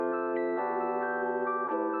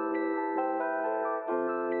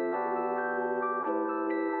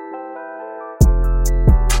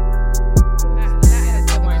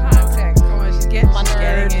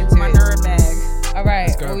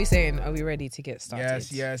What are we saying? Are we ready to get started?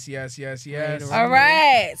 Yes. All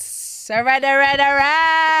right. All right.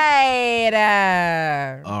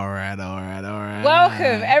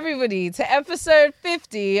 Welcome, everybody, to episode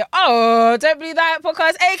 50 of Don't Believe That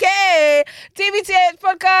Podcast, a.k.a. DBTH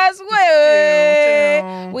Podcast.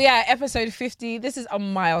 Woo! We are at episode 50. This is a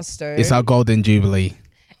milestone. It's our golden jubilee.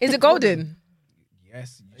 Is it golden?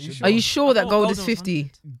 Yes. Are you sure that gold is 50?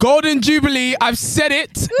 Golden jubilee. I've said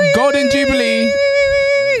it. Golden jubilee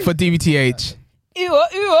for DBTH.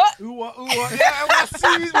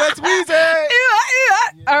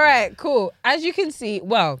 All right, cool. As you can see,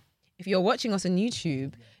 well, if you're watching us on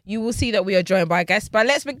YouTube, you will see that we are joined by guests. But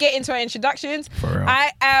let's get into our introductions. For real. I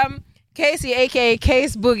am Casey, aka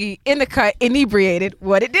Case Boogie, in the cut, inebriated.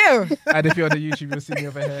 What it do? And if you're on the YouTube, you'll see me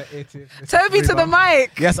over here. Toby to the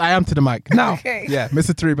mic. Yes, I am to the mic. Now, Okay. yeah,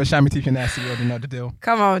 Mr. Tariba, Shami Teacher Nasty, you already know the deal.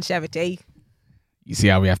 Come on, Shabby. You see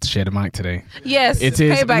how we have to share the mic today? Yes, It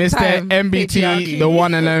is payback Mr. time. MBT, Patriarchy. the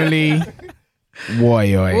one and only.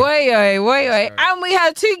 Woy. Woy. And we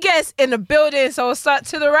have two guests in the building. So we'll start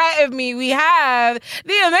to the right of me. We have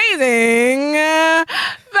the amazing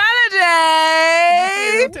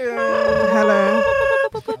Valaday. Hello.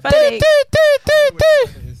 Valaday.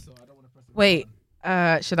 Wait,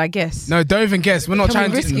 should I guess? No, don't even guess. We're not Can we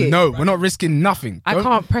trying risk to. it? No, we're not risking nothing. I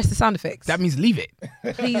can't press the sound effects. That means leave it.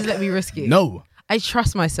 Please let me risk it. No. I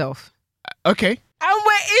trust myself. Okay. And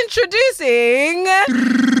we're introducing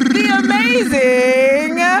the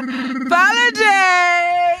amazing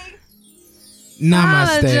Valaday.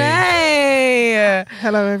 Namaste. Valaday.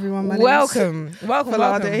 Hello, everyone. My name's Welcome.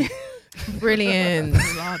 Valade. Brilliant.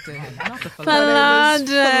 Valade.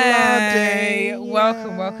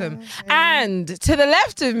 Welcome. And to the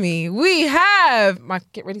left of me, we have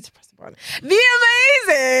get ready to press the button. The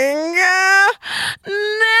amazing Nat.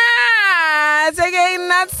 Again,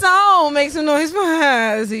 that song makes some noise for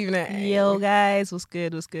her this evening. Yo, guys. What's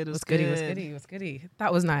good? What's goody?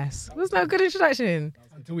 That was nice. Was that a good introduction?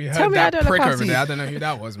 Until we Tell heard me I that don't look prick over classy. there. I don't know who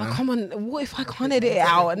that was, man. Come on, what if I can't edit it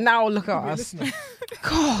out? Now look at us.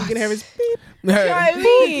 God. You can hear his beep. Do you know what I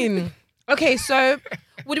mean? Okay, so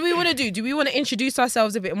what do we want to do? Do we want to introduce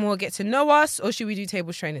ourselves a bit more, get to know us, or should we do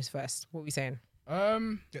tables trainers first? What are we saying?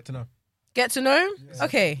 Get to know. Get to know?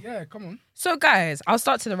 Okay. Yeah, come on. So guys, I'll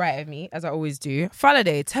start to the right of me, as I always do.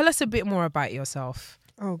 Valaday, tell us a bit more about yourself.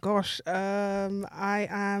 Oh, gosh. I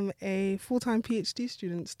am a full-time PhD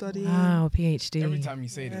student studying. Wow, PhD. Every time you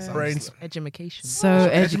say this, I'm Brains. just Education. So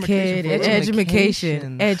Education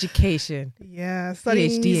education. Yeah,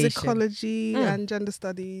 studying PhD-ation. musicology and gender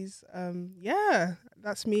studies. Yeah,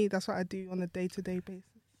 that's me. That's what I do on a day-to-day basis.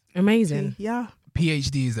 Amazing. Yeah.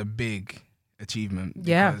 PhD is a big achievement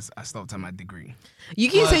because I stopped at my degree.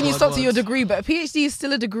 You keep saying you stopped at your degree, but a PhD is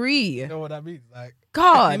still a degree. You know what that means? Like,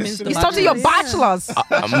 God, It means you the stopped at your Yeah. bachelor's.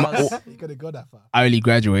 you could have gone that far. I only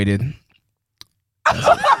graduated.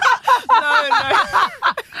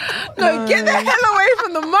 No, get the hell away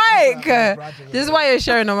from the mic. This is why you're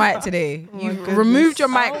sharing the mic today. You've removed your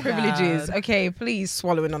mic privileges. Okay, please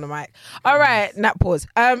swallow in on the mic. All right, Nat, pause.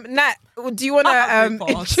 Nat, do you want to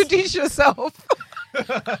introduce yourself?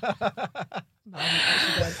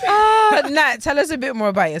 Nat, tell us a bit more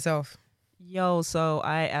about yourself. Yo, so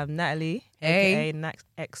I am Natalie, Hey. aka Nat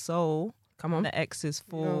XO. Come on. The X is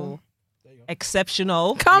for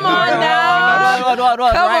exceptional. Come on now. What? Come on,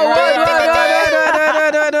 word.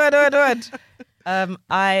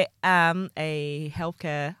 I am a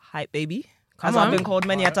healthcare hype baby. Come As on. I've been called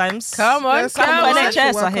many a times. Come on, Yes, come come on. on. NHS,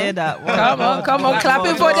 I Welcome. hear that. Come on.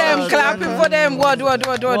 Clapping for them, clapping for them. Word.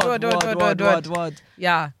 Word.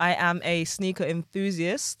 Yeah, I am a sneaker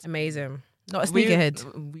enthusiast. amazing. Not a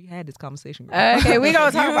sneakerhead. We had this conversation. Okay, we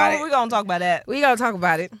gonna talk about We're it. gonna talk about that. We gonna talk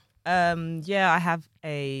about it. Yeah, I have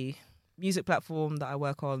a music platform that I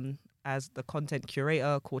work on as the content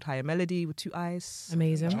curator called Higher Melody with 2 eyes.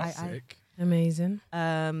 Amazing. Sick. Amazing.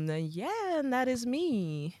 Yeah, and that is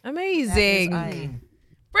me. Amazing. That is I.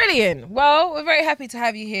 Brilliant. Well, we're very happy to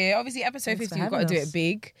have you here. Obviously, episode Thanks 50, for we've got to having do us. it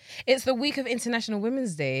big. It's the week of International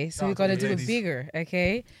Women's Day, so we've got to do it ladies. bigger,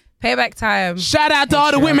 okay? Payback time. Shout out to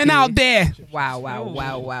all the women out there.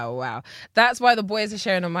 Wow. That's why the boys are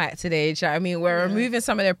sharing a mic today. Do you know what I mean? We're removing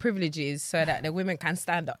some of their privileges so that the women can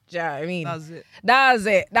stand up. Do you know what I mean? That's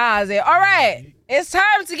it. All right. It's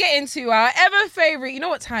time to get into our ever favorite. You know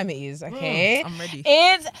what time it is, okay? I'm ready.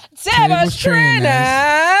 It's Tables Tables Trainers.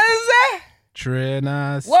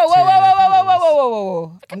 Trainers.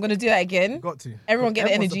 Whoa. I'm going to do that again. Got to. Everyone get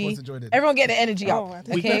the Everyone's energy. supposed to join in. Everyone get the energy Oh, up.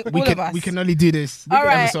 I Okay, We all of us. can only do this. All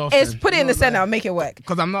right, So it's put it in the center and make it work.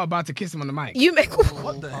 because I'm not about to kiss him on the mic. You make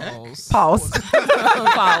What the heck? pause. Fouls.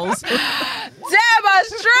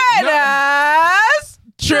 Demonstrators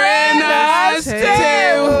Trainer's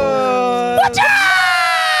table.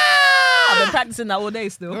 I've been practicing that all day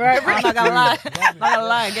still. Right. I'm not gonna lie. Not gonna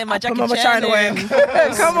lie. Getting my Jackie Mama Chan China in.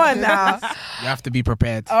 Come on now. You have to be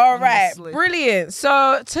prepared. All right. Honestly. Brilliant.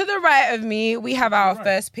 So to the right of me, we have our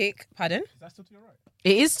first pick. Pardon? That's still to your right.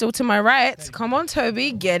 It is still to my right. Come on,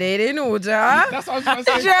 Toby. Get it in order. That's what I was going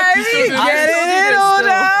to say. Jamie, get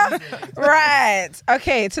it in still order. Right.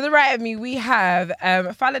 Okay, to the right of me, we have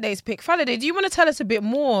Falade's pick. Falade, do you want to tell us a bit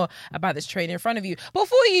more about this trainer in front of you?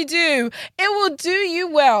 Before you do, it will do you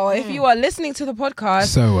well if you are listening to the podcast.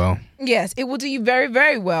 So well. Yes, it will do you very,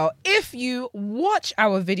 very well. If you watch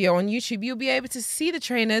our video on YouTube, you'll be able to see the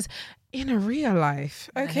trainers in a real life.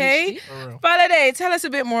 Okay? Falade, tell us a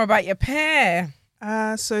bit more about your pair.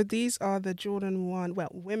 So these are the Jordan 1,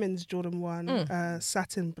 women's Jordan 1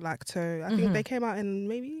 satin black toe. I think they came out in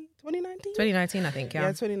maybe 2019? 2019, I think, Yeah,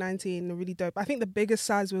 2019. Really dope. I think the biggest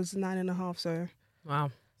size was 9.5, so...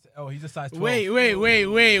 Wow. Oh, he's a size 12. Wait.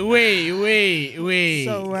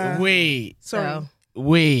 So, Wait. Sorry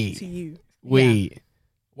Wait. to you. Wait.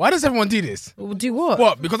 Why does everyone do this? Well, do what?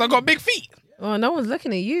 What? Because I got big feet. Oh, no one's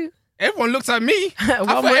looking at you. Everyone looks at me. I One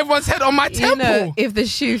thought more- everyone's head on my You temple. know, if the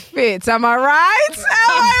shoe fits, am I right? Am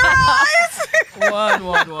I right?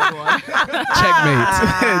 One.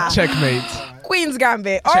 Checkmate. Checkmate. Queen's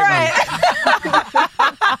Gambit. All right.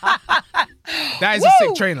 That is Woo! a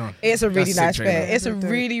sick trainer. It's a really That's nice sick pair. trainer. It's a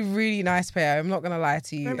really, really nice pair. I'm not going to lie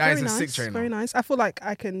to you. That is Very a sick nice, trainer. Very nice. I feel like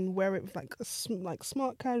I can wear it with like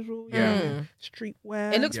smart casual,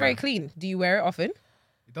 streetwear. It looks Yeah. very clean. Do you wear it often?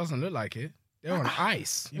 It doesn't look like it. They're on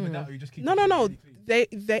ice. Even that, or you just keep No. it really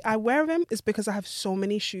clean. I wear them is because I have so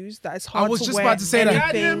many shoes that it's I hard to wear. was just about to say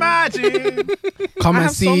that. anything. Imagine. Come I and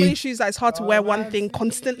have so many see. shoes that it's hard to wear one thing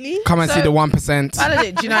constantly. Come and see So- the 1%.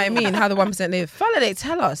 Falade, do you know what I mean? How the 1% live. Falade,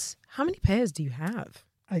 tell us, how many pairs do you have?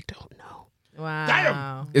 I don't know. Wow.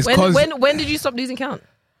 Damn. It's 'cause- when did you stop losing count?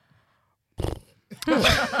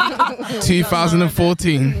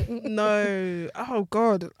 2014. No. Oh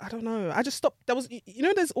God. I don't know. I just stopped. There's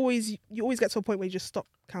always you always get to a point where you just stop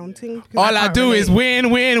counting. because All I can't do relate. is win,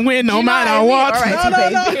 no You know matter what what. I mean? All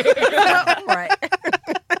right, No, T-Pain. Right.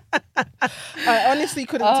 I honestly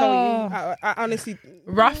couldn't tell you. I honestly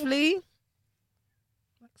Roughly.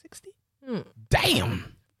 like 60.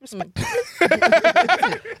 Damn. Respect.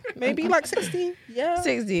 Maybe like 60. Yeah.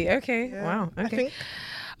 60. Okay. Yeah, Wow. I Okay. think.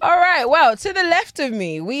 All right. Well, to the left of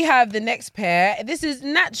me, we have the next pair. This is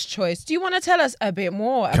Nat's choice. Do you want to tell us a bit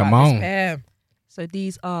more about Come on. this pair? So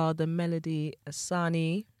these are the Melody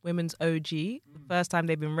Asani women's OG. The first time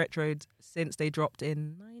they've been retroed since they dropped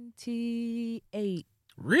in 98.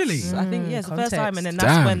 Really? So I think, it's the first time. And then Context.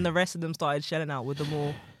 that's Damn. when the rest of them started shelling out with the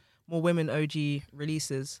more women OG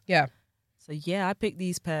releases. Yeah. So yeah, I picked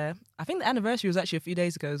these pair. I think the anniversary was actually a few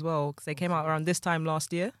days ago as well because they came out around this time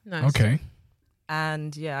last year. Nice. Okay.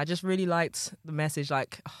 And yeah, I just really liked the message.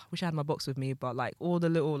 Like, I wish I had my box with me, but like all the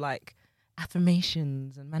little like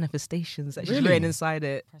affirmations and manifestations that she's Really? written inside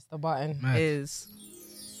it Press the button. Mad. is.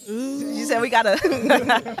 She said we gotta.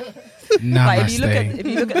 Namaste. Like if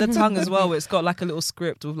you look at the tongue as well, it's got like a little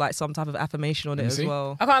script with like some type of affirmation on it You as see?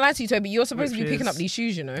 well, I can't lie to you, Toby. You're supposed to be Which picking is- up these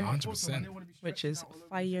shoes, you know. 100%. which is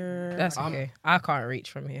fire. That's okay. I can't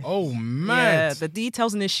reach from here. Oh, Yeah, man. the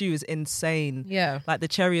details in this shoe is insane. Yeah. Like the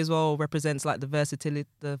cherry as well represents like the versatility.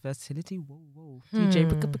 Whoa. DJ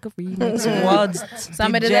Pika remix. Words.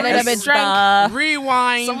 Somebody's a little bit DJ drunk. Esther.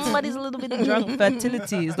 Rewind. Somebody's a little bit drunk.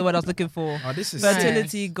 Fertility is the word I was looking for. Oh, this is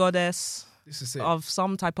Fertility goddess This is it. of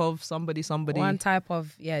some type of somebody. One type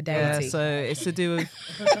of Yeah, deity. so it's to do with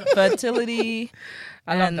fertility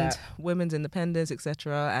I love and that. women's independence,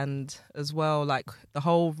 etc. And as well, like the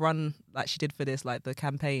whole run that she did for this, like the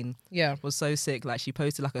campaign Yeah. was so sick. Like she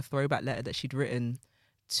posted like a throwback letter that she'd written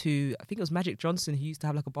to, I think it was Magic Johnson, who used to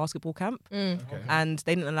have like a basketball camp, and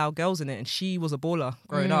they didn't allow girls in it. And she was a baller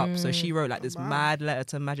growing up, so she wrote like this mad letter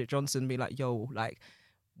to Magic Johnson, be like, "Yo, like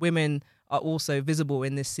women are also visible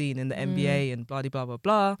in this scene in the NBA and blah blah blah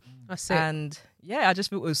blah." That's it. And yeah, I just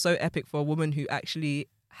felt it was so epic for a woman who actually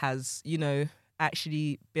has, you know,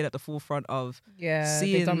 actually been at the forefront of Yeah. they've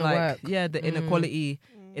seeing done the like work. the inequality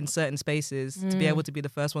in certain spaces to be able to be the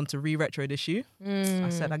first one to re-retro the shoe. I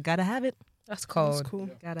said I gotta have it. That's cold. That's cool.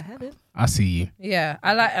 Gotta have it. I see you. Yeah,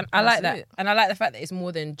 I like That's that, it. and I like the fact that it's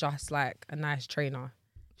more than just like a nice trainer.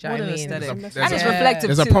 Do you know More what I than mean? aesthetic. There's And it's a- reflective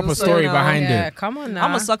There's a too, proper so, story you know, behind Yeah, it. come on now.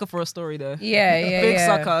 I'm a sucker for a story though. Yeah, Big yeah.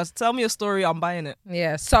 sucker. Tell me a story, I'm buying it.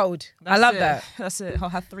 Yeah, sold. I That's love it. that. That's it. I'll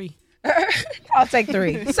have 3. I'll take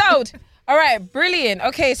 3. Sold. All right, brilliant.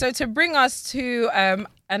 Okay, so to bring us to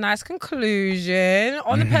a nice conclusion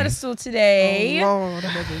on the pedestal today, Lord.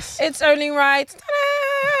 it's only right.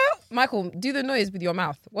 Ta-da! Michael, do the noise with your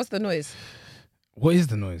mouth. What's the noise? What is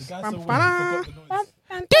the noise?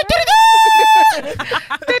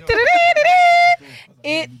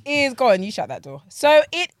 It is. Go on, you shut that door. So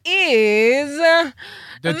it is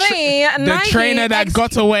The Nike trainer that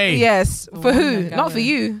got away. Yes, for who? my Not for God.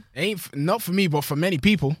 you. Not for me, but for many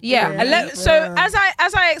people. Yeah. Yeah. And so as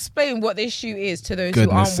I explain what this shoe is to those who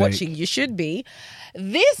Goodness aren't sake. watching, you should be.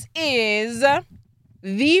 This is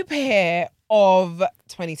the pair of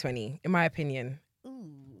 2020, in my opinion.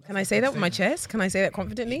 Can I say that with my chest? Can I say that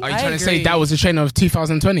confidently? Are you I trying to say agree. that was the trainer of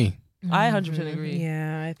 2020? I 100% agree.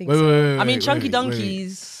 Yeah, I think Wait, so. wait, wait, I mean, wait, Chunky wait,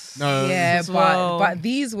 Donkeys. No. Yeah, as well. but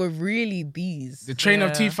these were really these. The trainer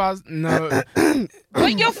of Yeah. 2000. No.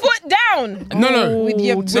 Put your foot down. No. With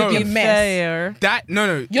your No. mess. Fair. That no.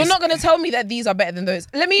 You're It's- not going to tell me that these are better than those.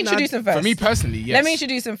 Let me introduce them first. For me personally, yes. Let me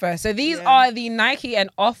introduce them first. So these Yeah. are the Nike and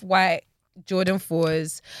Off-White Jordan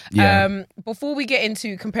 4s. Yeah. Before we get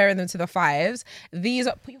into comparing them to the 5s, these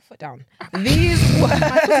are... Put your foot down. These were... My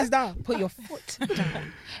foot is down. Put your foot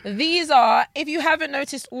down. These are, if you haven't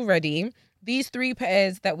noticed already, these 3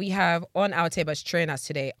 pairs that we have on our table as trainers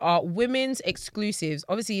today are women's exclusives.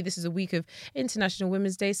 Obviously, this is a week of International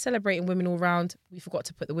Women's Day, celebrating women all round. We forgot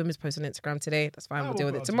to put the women's post on Instagram today. That's fine. We'll deal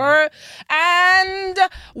with it tomorrow. And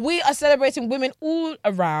we are celebrating women all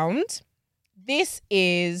around. This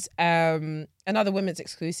is another women's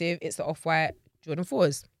exclusive. It's the Off-White Jordan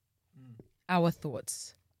 4s. Our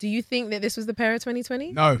thoughts. Do you think that this was the pair of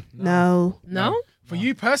 2020? No. No. No? For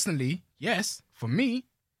you personally, yes. For me,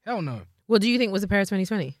 hell no. What do you think was the pair of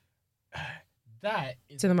 2020? That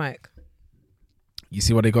is. To the mic. You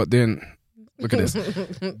see what they got doing? Look at this.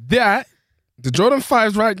 The Jordan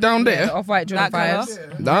 5s right down The there. Off-White Jordan That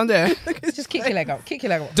 5s. Down there. Just kick your leg up. Kick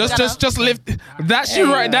your leg up. Just lift that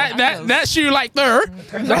shoe right. That shoe like there.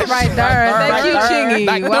 Not right there. Thank you, Chingy.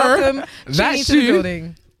 Like there. Welcome, That Chingy, to the shoe-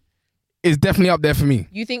 building. Is definitely up there for me.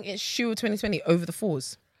 You think it's shoe of 2020 over the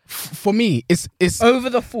 4s? For me, it's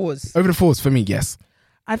Over the 4s. over the 4s for me. Yes.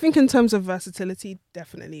 I think in terms of versatility,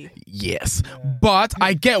 definitely. Yes. But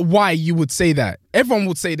I get why you would say that. Everyone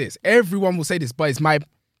would say this. Everyone will say this, but it's my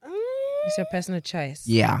It's your personal choice.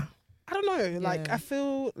 yeah. I don't know. Like, Yeah. I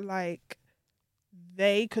feel like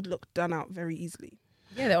they could look done out very easily.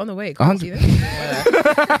 Yeah, they're on the way. Can't see them.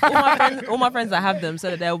 all my friends that have them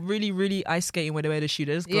said that they're really, really ice skating when they wear the shoe.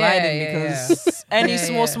 They're just Yeah, gliding yeah, because any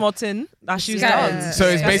Yeah, small tin, that shoe's Scattered. done. So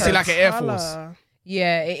it's Yeah. basically like an Air Colour. Force.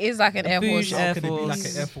 Yeah, it is like an Air Force. Bouge Air Could it be like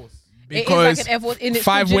Force. an Air Force? It is Because like an Air Force in its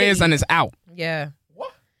 5 wears fragility. and it's out. Yeah.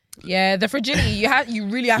 What? Yeah, the fragility. You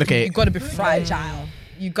really have Look to. at it. You got to be fragile.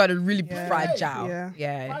 You got to really be fragile. Yeah.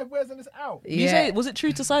 Yeah. 5 wears and it's out. You say, was it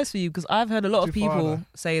true to size for you? Because I've heard a lot of Too far, people though.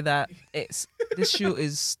 say that this shoe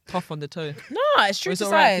is tough on the toe. No, it's true Was to it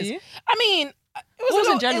alright size. for you? I mean, it was It was a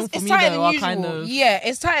in lot- general it's for me, tighter though, than I usual. kind of- Yeah,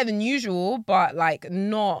 it's tighter than usual, but like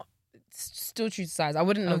not still true to size. I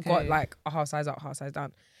wouldn't have got Okay. like a half size up, half size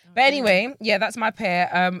down. But anyway, yeah, that's my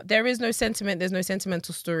pair. There is no sentiment. There's no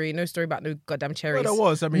sentimental story. No story about no goddamn cherries. Well, there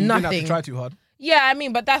was. I mean, you didn't have Nothing. to try too hard. Yeah, I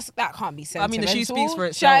mean, but that can't be I sentimental. mean, the shoe speaks for Do you know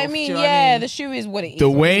itself. what I mean, do you know what I yeah, mean? the shoe is what it is. The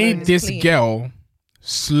on its way own, it's this clean. girl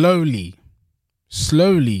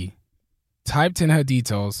slowly typed in her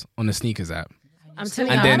details on the sneakers app. I'm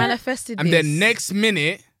telling And you, I then- manifested And this. then next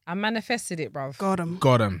minute, I manifested it, bruv. Got him.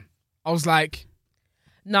 got him. I was like,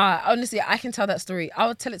 Nah, honestly, I can tell that story.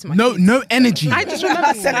 I'll tell it to my no, kids. no energy. I just remember,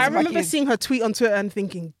 Send it to I my remember kids. seeing her tweet on Twitter and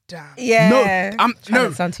thinking, damn. Yeah. No, I'm Trying no. not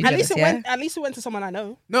to sound too At jealous, least it yeah? went. At least it went to someone I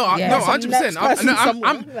know. No, Yeah. no, Some 100%. next person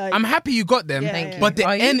somewhere, like- I'm happy you got them, Yeah, but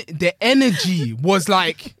Are you? the energy was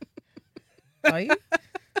like, Are you?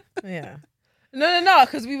 Yeah. No,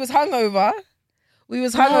 because we was hungover. We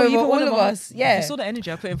was hungover, even all one of them- us. Yeah. You saw the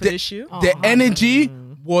energy I put in for this shoe? the energy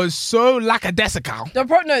was so lackadaisical. No,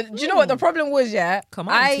 do you know what the problem was? Yeah, Come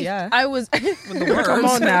on, Tia. I was. words. Come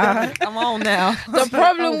on now. Come on now. The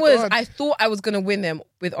problem Oh, was God. I thought I was gonna win them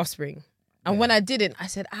with Offspring, and when I didn't, I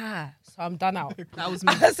said, so I'm done out. That was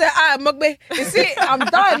me. I said, Mugbe, you see, I'm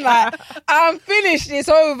done. Like, I'm finished. It's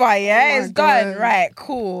over. Yeah, Oh my it's done. God. Right,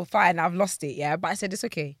 cool, fine. I've lost it. Yeah, but I said it's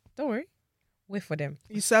okay. Don't worry. We're for them.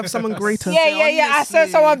 You serve someone greater. Yeah. I said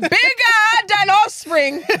someone bigger than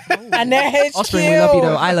Offspring, and their HQ. Offspring, we love you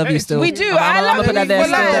though. I love you still. We do. I'm I love gonna put that you there, for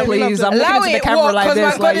still there, life. please. I'm Allow looking to the it, camera what? like 'Cause this.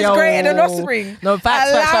 my God Like, is yo. greater than Offspring. No,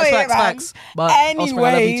 facts. Allow it, man. But Offspring, I love you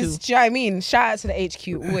Anyways, too. do you know what I mean? Shout out to the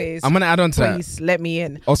HQ always. I'm gonna add on to that. Please let me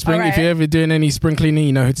in. Offspring, Alright. if you're ever doing any spring cleaning,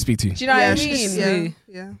 you know who to speak to. Do you know what I mean? she's-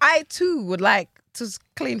 Yeah. I too would like to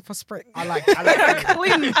clean for spring. I like that.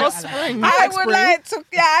 Clean for spring. I would like to.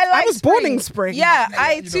 Yeah, I like. was born in spring. Yeah,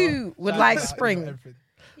 I You know, too would shout like out, you know, spring. everything.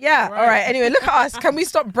 Yeah. All right. Anyway, look at us. Can we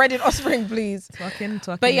stop breeding offspring, please?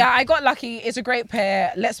 Twacking. But yeah, I got lucky. It's a great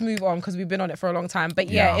pair. Let's move on because we've been on it for a long time. But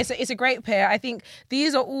yeah, it's a great pair. I think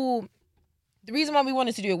these are all. The reason why we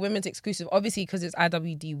wanted to do a women's exclusive, obviously, because it's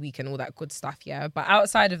IWD week and all that good stuff. Yeah. But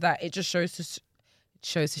outside of that, it just shows to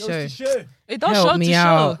show. It does Help show me to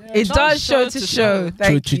out. show. It does show to show.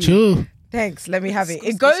 Thank you. Choo. Thanks. Let me have it.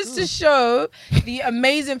 It goes to show the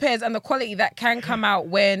amazing pairs and the quality that can come out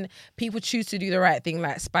when people choose to do the right thing,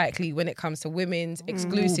 like Spike Lee, when it comes to women's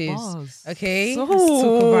exclusives. bars. Okay, So- let's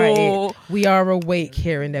talk about it. We are awake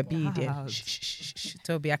here in the building. Wow. Shh,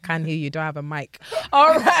 Toby, I can't hear you. Don't have a mic.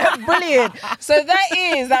 All right, brilliant. So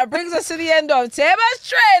that brings us to the end of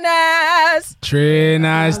Teba's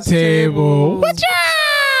Trainers table.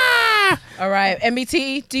 All right,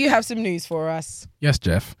 MBT, do you have some news for us? Yes,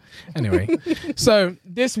 Jeff. Anyway, so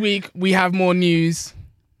this week we have more news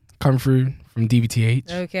come through from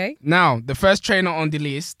DBTH. Okay. Now, the first trainer on the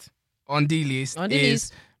list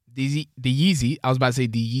is the Yeezy. I was about to say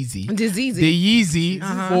the Yeezy. Disease. The Yeezy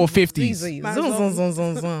 450s.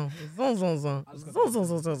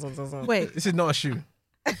 Wait, This is not a shoe.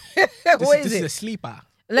 what is This is a it? sleeper.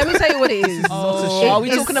 Let me tell you what it is. Oh, are we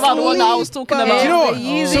talking about the one that I was talking It's about? Do you know what? the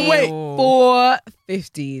Yeezy So wait.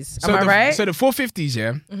 450s. Am I right? So the 450s,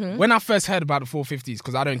 yeah. When I first heard about the 450s,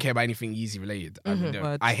 because I don't care about anything Yeezy related,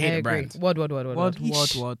 I hate the agree. brand. What?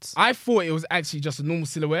 What? I thought it was actually just a normal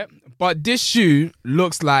silhouette, but this shoe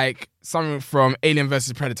looks like something from Alien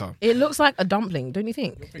vs Predator. It looks like a dumpling, don't you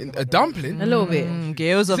think? A dumpling? A little bit.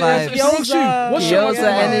 Gyoza It's vibes. the wrong shoe. What shoe? Gyoza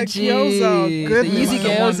energy. Gyoza, The goodness. Yeezy The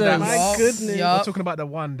one Gyozas. that- My goodness. Yup. We're talking about the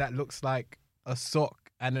one that looks like a sock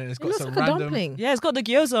and then it's It got looks some like a random. dumpling. Yeah, it's got the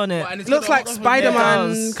gyoza on it. And it's Looks got like the- Spider-Man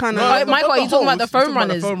does. kind No, of. not Michael, are you the talking about the holes, foam you're talking about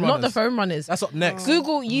the runners? foam Not the runners. foam runners. That's up next.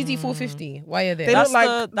 Google Yeezy 450. Why are they? They That's look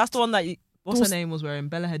like- that's the one that what's her name was wearing,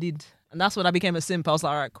 Bella Hadid, and that's when I became a simp. I was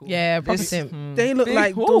like, all right, cool. Yeah, proper This- simp. They look Big-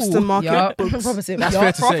 like Ooh. Dalston Market Yup. books. Proper simp. That's Yup.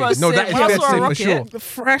 fair to say. Proper No, that is simp. When I fair to saw say a for rocket, sure. The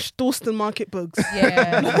fresh Dalston Market books.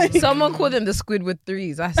 Yeah. Someone called them the Squidward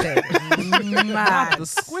threes. I said, mad. The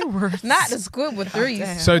Squidward. Not the Squidward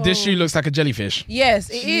threes. So this shoe looks like a jellyfish. Yes,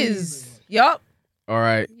 it is. Yup. All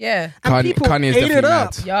right. Yeah. And people Kanye is ate it definitely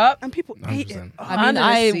up. mad. Yup. And people ate it. 100%. I mean,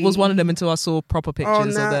 I Honestly. was one of them until I saw proper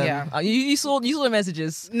pictures no. of them. Yeah. You saw the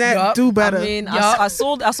messages. Net, Yup. do better. I mean, Yup. I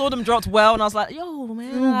saw them dropped well, and I was like, "Yo,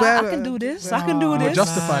 man, Do I better. can do this. Do I can do We're this."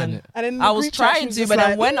 justifying it. And then I was trying to, but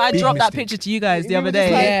then when I Big dropped that mistake. picture to you guys the You other were just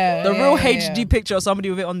day, like- Yeah, the yeah, real yeah, HD yeah. picture of somebody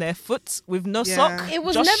with it on their foot with no Yeah. sock. It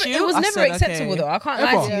was just never. shoe, It was I never said, acceptable okay. though. I can't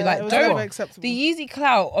Ever. lie to you. Like, it was never don't. acceptable. The Yeezy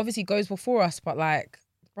clout obviously goes before us, but like,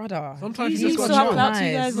 brother, Sometimes You you just still got have to clout to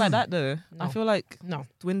you nice. guys like that though. I No. feel like No,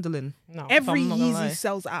 dwindling. no. Every I'm not gonna lie. Yeezy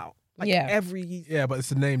sells out. Like Yeah. every Yeezy. Yeah, but it's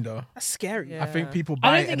the name though. That's scary. Yeah. I think people I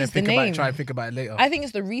don't buy it think and then it's the think about name. it, try and think about it later. I think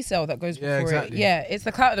it's the resale that goes before Yeah, it. exactly. Yeah, it's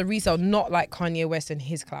the clout of the resale, not like Kanye West and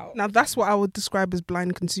his clout. Now that's what I would describe as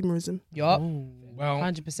blind consumerism. Yup, Well,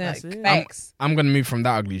 100%. That's it. Thanks. I'm going to move from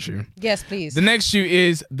that ugly shoe. Yes, please. The next shoe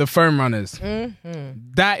is the Foam Runners.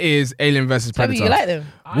 That is Alien vs Toby, Predator. you like them?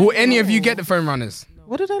 Will any of you get the Foam Runners?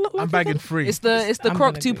 What do they look like? I'm bagging free. It's the I'm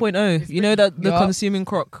Croc gonna do it. 2.0. You know that the Yup. consuming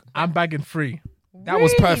Croc. I'm bagging free. That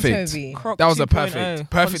was Really, perfect. Toby? Croc That was a 2.0.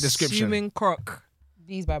 perfect description. Consuming Croc.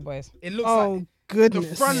 These bad boys. It looks Oh the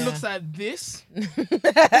goodness. front Yeah. looks like this.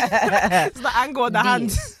 It's the angle of the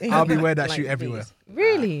hand I'll be wearing that Like shoe these. everywhere.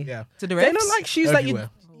 Really? Yeah. to the They ribs. look like shoes Everywhere. that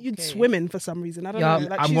you'd Okay. swim in for some reason. I don't Yup. know.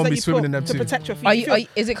 Like I'm shoes gonna that be you swimming put in them to too. protect your feet. Are You you, feel-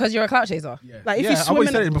 is it because you're a clout chaser? Like if yeah, you I've swim always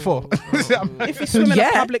in said a- it before. if you swim in Yeah.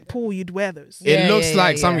 a public pool, you'd wear those. It Yeah, looks yeah,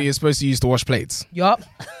 like yeah, something yeah. you're supposed to use to wash plates. Yup.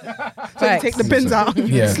 So you take the bins out. You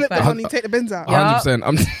Yeah. slip that on. You take the bins out. Yeah. 100%.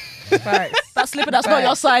 I'm Facts. that slipper that's not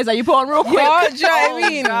your size that you put on real quick. Yeah, do you know what I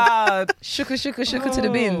mean? God. Shooker to the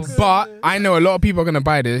bins. But I know a lot of people are going to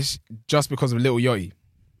buy this just because of Little Yachty.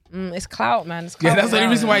 It's clout, man. It's Yeah, clout. that's the only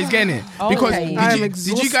reason why he's getting it. Because Okay. I am did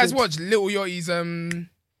you guys exhausted. watch Little Yachty's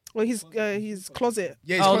Well, his closet.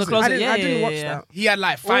 yeah, his Oh, the closet? closet. I didn't yeah, watch yeah. that. He had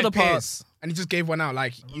like All 5 the pairs parts. and he just gave one out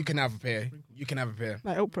like you can have a pair. You can have a pair.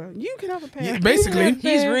 Like Oprah, you can have a pair. Yeah, basically.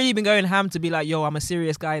 He's really been going ham to be like, yo, I'm a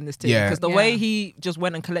serious guy in this team. Yeah. Because the Yeah. way he just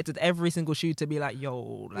went and collected every single shoe to be like,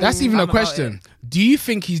 yo. Like, That's even I'm a about question. it. Do you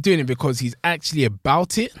think he's doing it because he's actually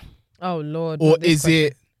about it, Oh Lord. or not this is question.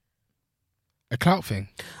 it a clout thing?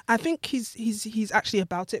 I think he's actually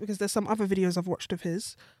about it because there's some other videos I've watched of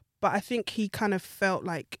his, but I think he kind of felt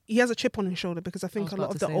like he has a chip on his shoulder because I think was a about lot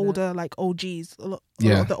of to the say older like OGs, a lot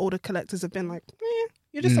Yeah. of the older collectors have been like,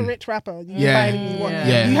 you're just a rich rapper. You can Yeah. buy anything you want.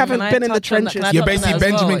 Yeah. You haven't Can I been in the touch on that? trenches. Can I You're touch on basically that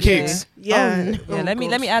as Benjamin well? Kicks. Yeah. Oh, Oh, let me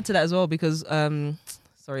God. add to that as well because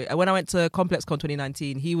Sorry, when I went to ComplexCon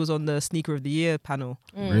 2019, he was on the Sneaker of the Year panel.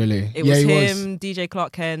 Really? It was he him, DJ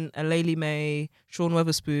Clark Kent, Alayli May, Sean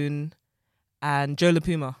Weatherspoon, and Joe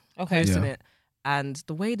LaPuma hosting it. And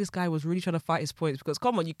the way this guy was really trying to fight his points, because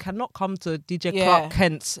come on, you cannot come to DJ Clark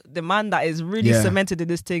Kent, the man that is really cemented in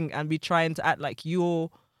this thing, and be trying to act like you're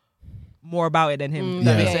more about it than him.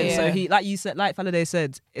 That makes sense. So he, like you said, like Faladay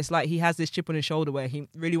said, it's like he has this chip on his shoulder where he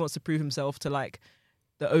really wants to prove himself to like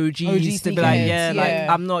the OGs to be like, like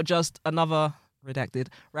I'm not just another redacted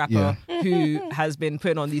rapper who has been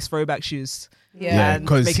putting on these throwback shoes. And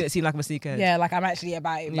making it seem like I'm a sneakerhead. Yeah, like I'm actually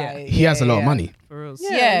about it. He has a lot of money. For real. He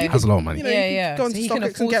has a lot of money. You can go into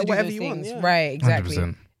StockX and get whatever you want. Right, exactly.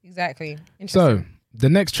 100%. Exactly. So, the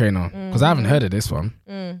next trainer, because I haven't heard of this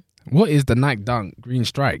one. What is the Nike Dunk Green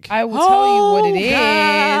Strike? I will tell you what it is.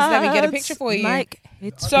 Let me get a picture for you.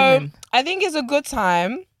 So, I think it's a good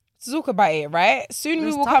time to talk about it, right? Soon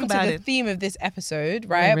we will come to the theme of this episode,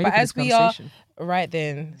 right? But as we are... Right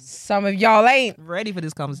then, some of y'all ain't ready for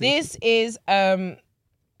this conversation. This is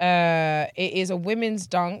it is a women's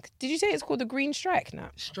dunk. Did you say it's called the Green Strike now?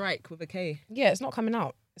 Strike with a K. Yeah, it's not coming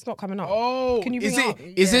out. It's not coming out. Oh, can you bring it up?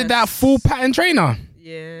 Is it that full pattern trainer?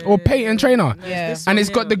 Yeah. Or patent trainer? Yeah. And it's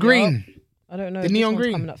got the green. I don't know. The neon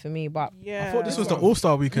green coming up for me, but I thought this was the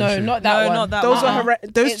All-Star Weekend. No, shoe. not that one. Not that Those one. were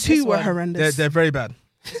those two were horrendous. They're very bad.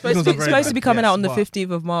 It's supposed to be coming out on the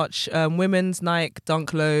 15th of March. Women's Nike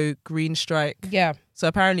Dunk Low Green Strike. Yeah. So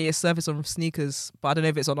apparently it's surfaced on sneakers, but I don't know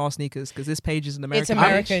if it's on our sneakers because this page is an American. It's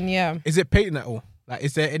American, yeah. Is it patent at all? Like,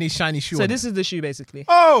 is there any shiny shoe? So on this is the shoe basically.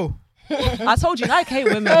 Oh, I told you, Nike hate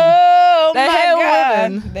women. Oh They my hate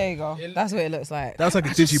God. women. There you go. That's what it looks like. that's like a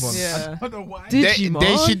Digimon. Yeah. I don't know why.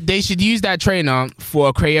 They should use that trainer for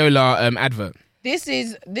a Crayola advert. This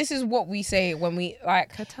is what we say when we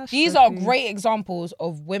like. These are great examples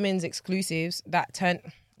of women's exclusives that turn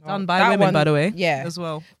done by women, by the way. Yeah, as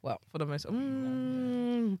well. Well, for the most.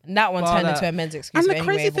 that one turned into a men's exclusive. And the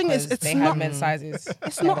crazy thing is, they had men's sizes.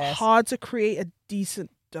 It's not hard to create a decent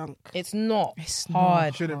dunk. It's not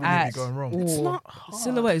hard. Shouldn't really be going wrong. It's not hard.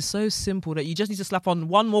 Silhouette is so simple that you just need to slap on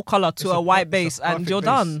one more color to a white base and you're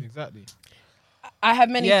done. Exactly. I have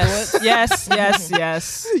many thoughts.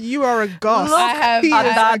 Yes. You are a goss. I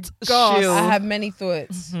have many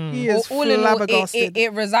thoughts. He is all in all, flabbergasted.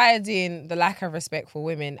 it resides in the lack of respect for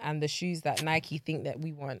women and the shoes that Nike think that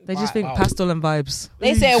we want. They just think pastel and vibes.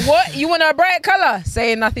 They say, what? You want a bright color?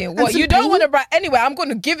 Saying nothing. What? You don't want a bright... Anyway, I'm going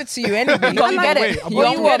to give it to you anyway. You get it. You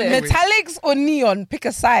want metallics or neon? Pick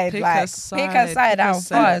a side. Pick a side out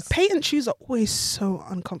first. Patent shoes are always so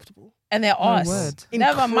uncomfortable. And they're arse.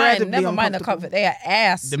 Never mind the comfort. They are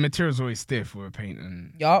ass. The material's always stiff with a paint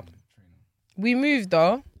and. Yup. We moved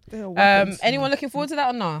though. Anyone looking forward to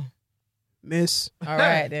that or not? Miss. All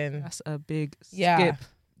right then. That's a big Yeah. skip.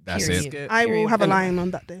 That's Period. it. I will have a lion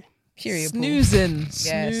on that day. Period. Snoozing.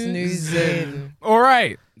 Yeah, snoozing. All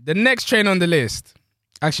right. The next trainer on the list,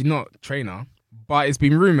 actually not trainer, but it's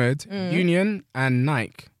been rumored Union and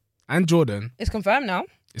Nike and Jordan. It's confirmed now.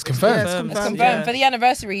 It's confirmed. Yeah, it's It's confirmed. confirmed for the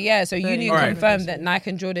anniversary, yeah. So Union Alright. confirmed that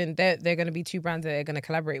Nike and Jordan, they're going to be two brands that they're going to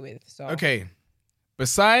collaborate with. So Okay.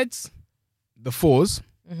 Besides the fours,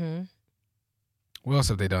 what else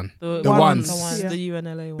have they done? The ones. The ones. Yeah. The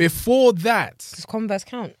UNLA one. Before that, does Converse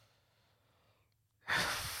count?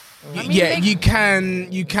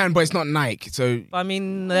 you can, but it's not Nike. So I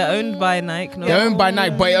mean, they're owned by Nike. No? they're owned by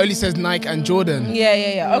Nike, but it only says Nike and Jordan.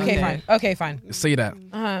 Yeah. Okay, fine. See that?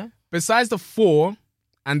 Uh-huh. Besides the four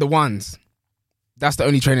and the ones, that's the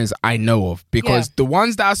only trainers I know of because the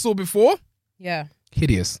ones that I saw before, Yeah.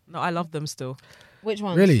 hideous. No, I love them still. Which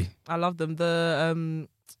ones? Really? I love them. The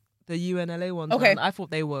UNLA ones. Okay. Man, I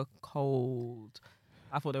thought they were cold.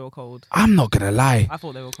 I'm not gonna lie. I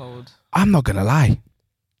thought they were cold.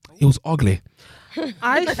 It was ugly.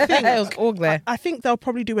 I think It was ugly. I think they'll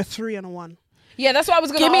probably do a 3 and a 1. Yeah, that's what I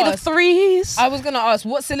was going to Give me the ask. threes. I was going to ask,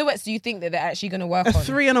 what silhouettes do you think that they're actually going to work A on?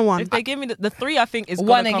 3 and a 1. If they give me the three, I think is One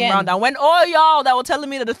gonna come again. round. And when all y'all that were telling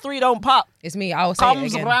me that the three don't pop It's me. I will say it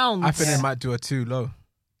comes again. round. I think they might do a too low.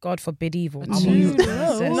 God forbid evil. Too Jesus.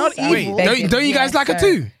 low. Not I'm evil. begging. Don't you guys Yes, like a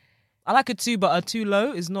sir. 2? I like a 2, but a 2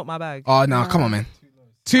 low is not my bag. Oh no, come on, man.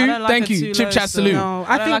 2, I don't like thank a you. 2 Chip low, chat so- salute. No,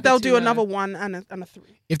 I I don't think like a they'll 2 do low. another 1 and a 3.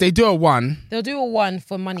 If they do a 1, They'll do a 1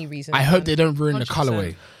 for money reasons. I hope they don't ruin the 100%.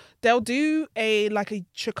 colorway. They'll do a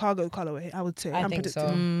Chicago colorway, I would say. I I'm think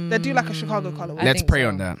predicting. so. They'll do like a Chicago colorway. I Let's think pray so.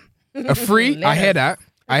 on that. A 3, I hear that.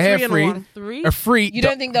 I hear 3 and a 3. 1. 3? A 3. You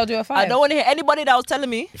don't think they'll do a 5? I don't want to hear anybody that was telling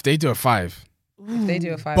me. If they do a 5, If they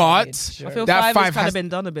do a 5. But- sure. I feel That 5 5 has kind has- of been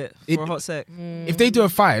done a bit It- for a hot sec. if they do a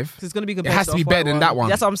 5, It's going to be it compared has to to be the better Off-White than that one.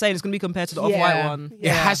 That's what I'm saying. It's going to be compared to the Yeah. Off-White one.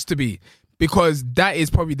 It has to be. because that is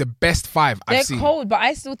probably the best 5 They're I've seen. cold, but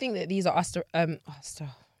I still think that these are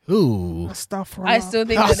Ooh. Stuff. I still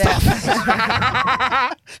think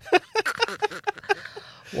that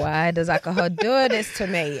why does alcohol do this to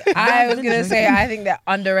me? I was gonna say I think they're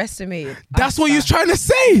underestimated. That's what you was trying to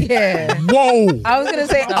say. Yeah. Whoa. I was gonna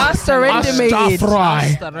say underestimated.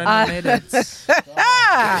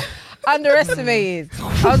 Underestimated.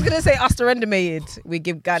 I was gonna say underestimated. We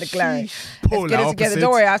give God a glory. Polar Let's get it together. opposites.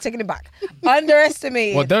 Don't worry, I've taken it back.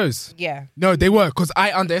 Underestimated. What, those? Yeah. No, they were, because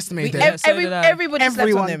I underestimated them. so did I. Everybody slept on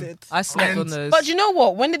Everyone them. did. I slept on those. But you know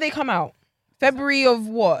what? When did they come out? February of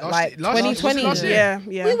what? Last 2020? last year. Yeah,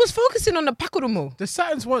 yeah. We was focusing on the Pakurumo. The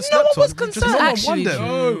Saturns weren't No slept one was on. Just concerned. no one Actually, won them.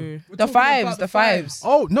 true. We're The talking about fives, the fives.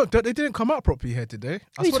 Oh no, they didn't come out properly here, did they? What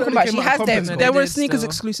are you swear talking they about? came She out has Complex them. Con. There were did sneakers still.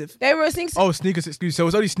 exclusive. They were things. Oh, sneakers exclusive. So it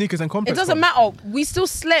was only sneakers and It complex. doesn't Con. matter. We still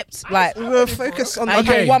slept. Like, We were focused on I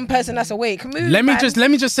the Okay. know one person that's awake. Move, Let me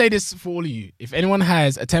man. just say this for all of you. If anyone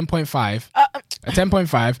has a 10.5, a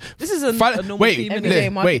 10.5. This is a normal wait, female. Everyday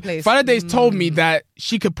wait. marketplace. Faraday's told me that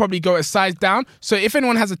she could probably go a size down. So if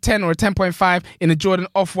anyone has a 10 or a 10.5 in a Jordan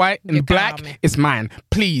Off-White in You black, got me. it's mine.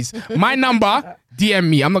 Please. My number, DM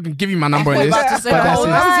me. I'm not going to give you my number in this. about to say, but that's oh, it.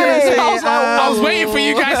 that's I was waiting for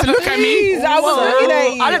you guys to look at me. Please, I was looking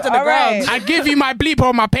at you. I looked at the All right. I give you my bleep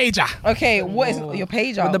or my pager. Okay, what is your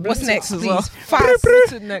page? With the What's Bluetooth next, as please? well.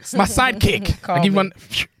 Fast. Next. My sidekick. I give you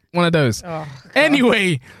one of those. Oh, God.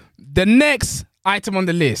 Anyway, the next item on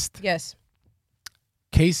the list, Yes.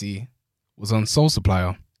 Casey was on Soul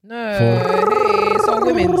Supplier. No. Hey, so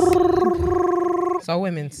women's. So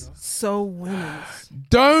women's. So women's.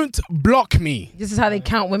 Don't block me. This is how they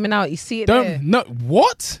count women out. You see it there. Don't. No.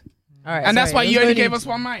 What? All right. And that's why sorry. you There's only no gave need. us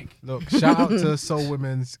one mic. Look, shout out to Soul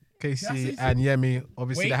Women's, Casey and Yemi.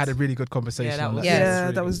 Obviously, Wait. they had a really good conversation. Yeah, that was- Yes.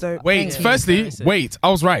 Yeah, that was dope. Wait. Thank you. Firstly, Nice. wait. I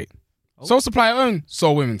was right. Soul Supplier own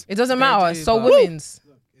Soul Women's. It doesn't matter. do, So but- women's.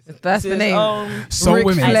 That's the name. Soul Ric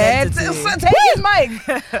Women's. Flair. Identity. Take his mic.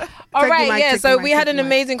 All Take right, the mic, yeah. take So the mic, we take had the an mic.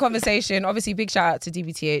 amazing conversation. Obviously, big shout out to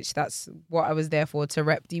DBTH. That's what I was there for, to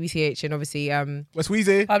rep DBTH and obviously What's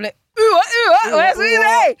Weezy? public. Where's we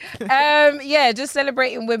say? Yeah, just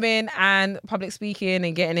celebrating women and public speaking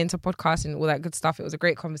and getting into podcasting and all that good stuff. It was a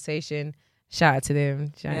great conversation. Shout out to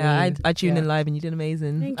them. Do you know what Yeah, mean? I tuned in Yeah. live and you did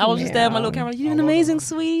amazing. Thank I was you, just there with my ma'am. little camera. You doing amazing,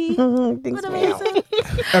 sweet. Thanks, amazing.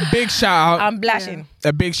 A big shout out. I'm blushing.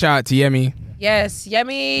 A big shout out to Yemi. Yes,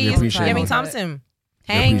 Yemi. We appreciate Yemi it. Thompson. We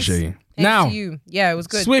Thanks. appreciate you. Thanks Now, to you. Yeah, it was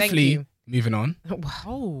good. swiftly Thank moving on. you.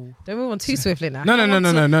 Oh. Don't move on too swiftly now. No.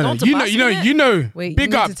 to You know. Wait,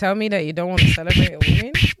 Big you up. need to tell me that you don't want to celebrate a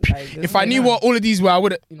woman? Like, this If I is knew not- what all of these were, I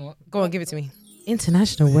would have. You know what? Go on, give it to me.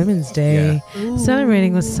 International Women's Day.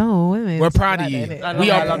 Celebrating with soul women. We're proud of I you. like that, innit? We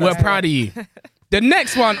I are. like We're that. proud of you. The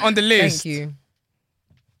next one on the list. Thank you.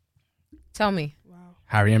 Tell me.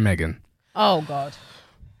 Harry and Meghan. Oh, God.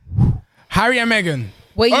 Harry and Meghan.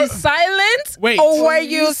 Were you silent? Wait. Or were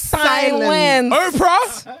you silent?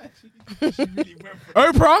 Oprah.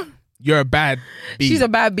 Oprah. You're a bad bee. She's a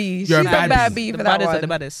bad bee. You're a She's bad a bad bee. bee The for that baddest are one. the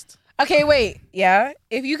baddest. Okay, wait. Yeah.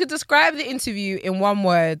 If you could describe the interview in one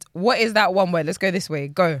word, what is that one word? Let's go this way.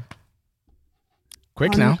 Go.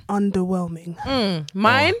 Quick now. Underwhelming.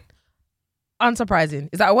 Mine? Unsurprising.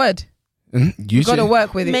 Is that a word? You You got to should-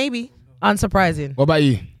 work with it. Maybe. Unsurprising. What about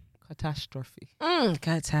you? Catastrophe.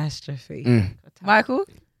 Catastrophe. Michael?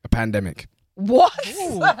 A pandemic. What?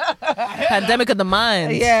 Pandemic of the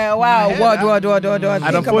mind. Yeah, wow. Word. And Think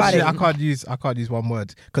about unfortunately, it. I can't use one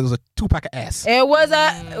word because it was a 2-pack of ass. It was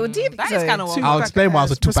a deep. That is kind of Two- I'll pack explain of why it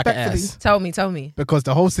was a ass, 2-pack of respectfully. ass. Tell me. Because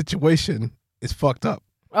the whole situation is fucked up.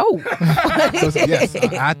 Oh. Because, yes,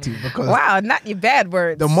 I had to. Because Wow, not your bad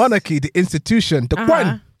words. the monarchy, the institution, the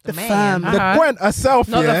Queen, The man. firm. the Queen herself,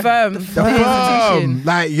 Not yeah, the firm. the institution. firm,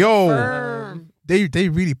 like yo, they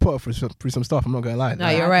really put her through some stuff. I'm not gonna lie. No,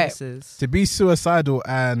 you're right. To be suicidal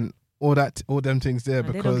and all them things there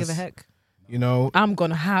They don't give a because heck. you know. I'm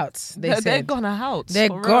gonna hout. They're said. gonna hout. They're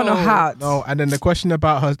for gonna real. hout. No, and then the question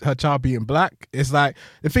about her child being black, it's like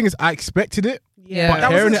the thing is I expected it, Yeah. but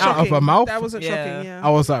That hearing wasn't it out of shocking. her mouth, That wasn't Yeah. shocking, yeah. I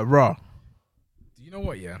was like, raw. Do you know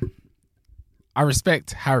what? Yeah, I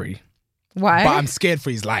respect Harry, Why? but I'm scared for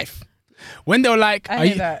his life. When they were like, I are hear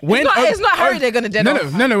you, that. when It's not Harry they're gonna dead no,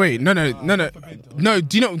 off. no, wait, no.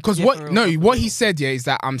 Do you know? Because Yeah, for real. what he said, yeah, is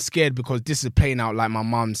that I'm scared because this is playing out like my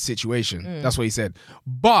mom's situation. That's what he said.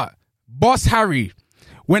 But Boss Harry,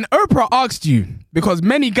 when Oprah asked you, because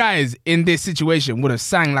many guys in this situation would have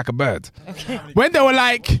sang like a bird. Okay. When they were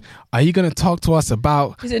like, "Are you gonna talk to us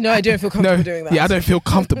about?" He said, "No, I don't feel comfortable doing that." Yeah, I don't feel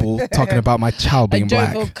comfortable talking about my child I being don't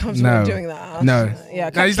black. feel comfortable no, doing that. No, Yeah.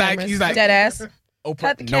 No, cut he's cameras. like dead ass. Oprah,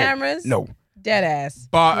 Cut the no, cameras. No, Dead ass.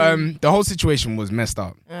 But the whole situation was messed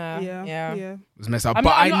up. Yeah. It was messed up. I'm but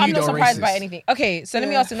not, I knew I'm not they were surprised racist. by anything. Okay, so let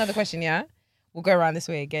me ask another question, yeah? We'll go around this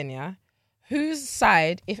way again, yeah? Whose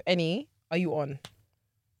side, if any, are you on?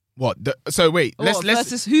 What? So wait, let's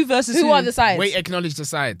versus who versus who? Who are the sides? wait. Acknowledge the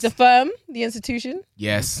sides. The firm, the institution.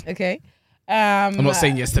 Yes. Okay. I'm not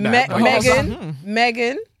saying yes to that. but-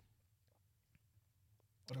 Megan.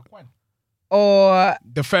 Or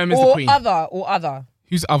The firm is the queen. other.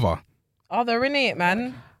 Who's other? Other, innit,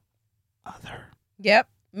 man? Other. Yep.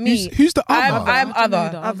 Me. Who's the other? I'm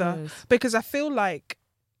other. Other. Because I feel like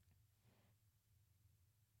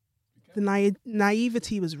the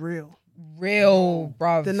naivety was real. Real,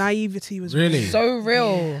 bruv. The naivety was Really? So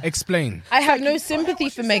real. Explain. I have no sympathy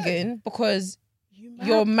for Megan because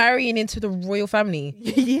you're marrying into the royal family.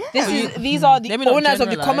 Yeah. These are the Let me not owners of the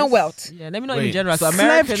generalise. Commonwealth. Yeah, let me not Wait. even generalize. But Slave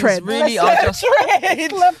Americans trade. really are just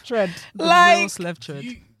Left tread. the Like- real slave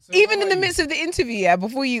trade. Even in the midst of the interview, yeah,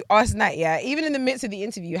 before you asked Nat, yeah, even in the midst of the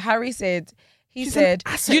interview, Harry said, She's an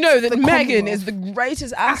asset you know to that the Meghan Commonwealth. is the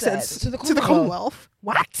greatest asset Assets to the Commonwealth.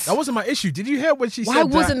 What? That wasn't my issue. Did you hear when she Why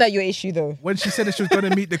said wasn't that your issue though? when she said that she was going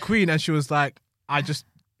to meet the queen and she was like, I just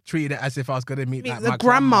treated it as if I was going to meet like, the my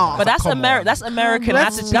grandma. But that's Come on. That's American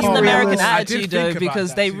Let's attitude. be That's an American realistic. I did attitude though, think about because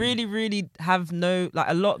that they too. really have no like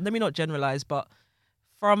a lot. Let me not generalize, but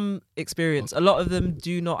from experience, a lot of them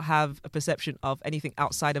do not have a perception of anything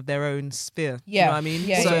outside of their own sphere. Yeah. You know what I mean?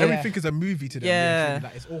 Yeah, So yeah, everything is a movie to them. Yeah.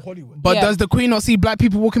 Like, it's all Hollywood. But Yeah. does the queen not see black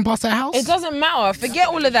people walking past her house? It doesn't matter. Forget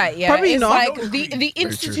all of that. Yeah, Probably it's not. like the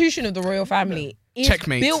institution of the royal family is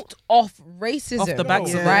Checkmate. built off racism. Off the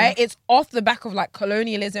backs of right? It's off the back of like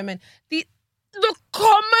colonialism and the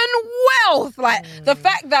Commonwealth. Like the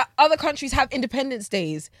fact that other countries have Independence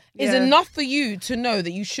Days is Yeah. enough for you to know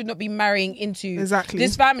that you should not be marrying into Exactly.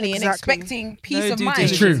 this family and Exactly. expecting peace No of due mind.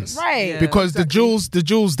 It's true. Right. Yeah. because the jewels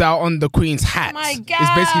that are on the queen's hat My is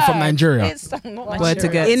God. basically from Nigeria. It's not Nigeria. Word to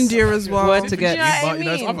get. India as well. Word to Do get. you know what I But, you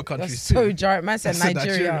know, it's mean? other countries That's so too. jarring. Man said I said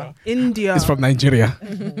Nigeria. Nigeria. India. It's from Nigeria.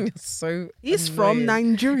 It's so He's from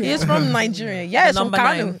annoying. Nigeria. He's from Nigeria. Yeah, it's from Number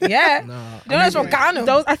Kano. 9. Yeah. Nah. You know it's from Kano.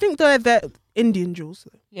 Those, I think they're Indian jewels.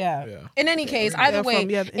 Yeah. Yeah. In any case, either They're way, from-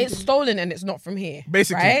 yeah, the it's Indian. stolen and it's not from here.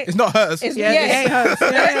 Basically, right? it's not hers. It's, Yeah, yeah, it ain't hers.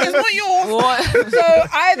 Yeah. it's not yours. What? So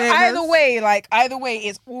either Yeah, either way,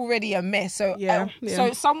 it's already a mess. So Yeah, so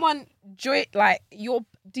yeah. someone like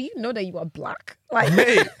do you know that you are black? Like,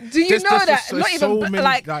 Mate, do you there's know just that? so Not even many,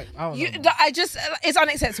 like. I don't You, know. I just, it's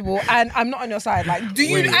unacceptable, and I'm not on your side. Like, do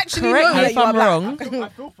you Wait. actually Correct know me that if you are I'm black? wrong. I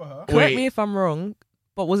feel for her. Correct Wait. me if I'm wrong,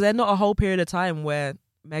 but was there not a whole period of time where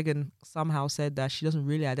Meghan somehow said that she doesn't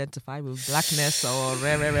really identify with blackness or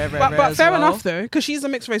But fair enough though, because she's a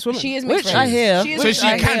mixed race woman. She is mixed Which race. I hear. She is So mixed she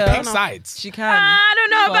race. can Yeah. pick sides. She can. I don't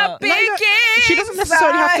know about But- picking. She doesn't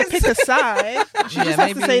necessarily have to pick a side. She Yeah, just has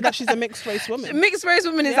maybe. to say that she's a mixed race woman. Mixed race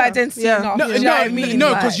woman is Yeah. identity Yeah. enough. No, you know what I mean?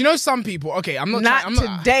 no, Like, because you know some people. Okay, I'm not. not trying, I'm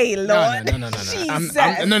not today, Lord. No.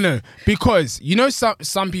 Jesus. No, because you know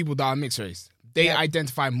some people that are mixed race, they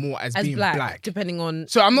identify more as, As being black, depending on.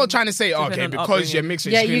 So I'm not trying to say Depending okay on because upbringing. you're mixed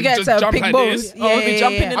race, Yeah, you you can get just to jump pick like both. this. Yeah, Oh, if you're yeah,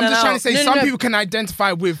 jumping yeah. in I'm and just trying to out. say No, some no. people can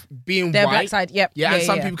identify with being Their white. black side, yep. Yeah, Yeah, and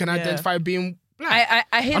some yeah. people can identify being black.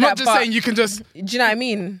 I hear I'm that, not just but saying you can just do you know what I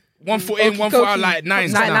mean? one foot in, one foot out like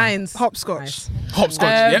nines. Nines. Hopscotch.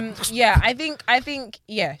 Hopscotch. Yeah, I think,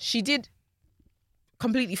 yeah, she did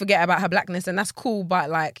completely forget about her blackness, and that's cool. But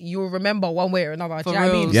like, you'll remember one way or another. Do you know what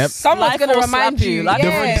I mean? reals. Yep. Someone's Life gonna will remind slap you. Life will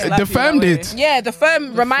Yeah. slap The you firm that way. did. Yeah, the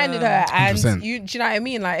firm reminded her, and 100%. do you know what I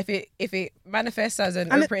mean? Like, if it manifests as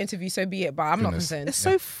an And Oprah interview, so be it. But I'm not Goodness. concerned. It's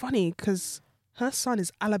so funny because her son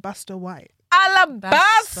is alabaster white.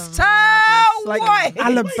 Alabaster Like white.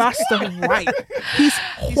 alabaster white. He's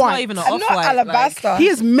He's white. not even an I'm off-white. not alabaster. He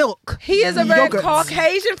is milk. He is a very Yogurt.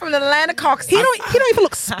 Caucasian from the land of Cox. He don't even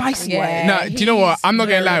look spicy Yeah. white. No, do you know what? he's I'm not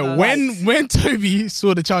gonna very lie. white. When Toby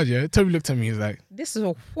saw the charger, Toby looked at me. He was like, This is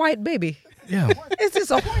a white baby. "Yeah." This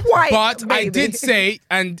is a white But baby. I did say,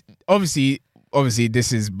 and obviously,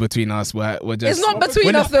 this is between us. We're just. It's not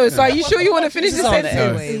between we're us though, so are you sure you want to finish the This is on the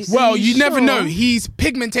sentence? airwaves. Well, you never Sure. know. His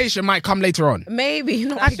pigmentation might come later on. Maybe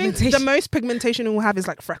not I think the pigmentation. most pigmentation he will have is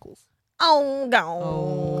like freckles. Oh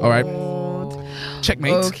no. All right.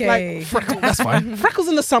 Checkmate. Okay. Like freckles. That's fine. Freckles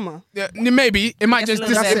in the summer. Yeah, maybe it might Gets just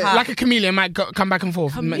a little bit hot. like a chameleon might come back and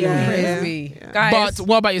forth. Yeah. Frisbee. Guys, But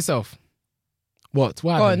what about yourself? What?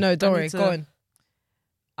 What go on. happened? No, don't I worry. need to- Go on.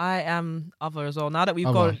 I am other as well. Now that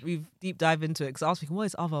Other. we've deep dive into it, because I was thinking, what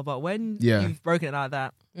is other? But when Yeah. you've broken it like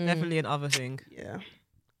that, Mm. definitely an other thing. Yeah.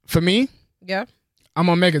 For me, Yeah. I'm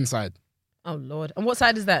on Megan's side. Oh Lord. And what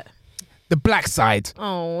side is that? The black side.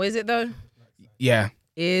 Oh, is it though? Yeah.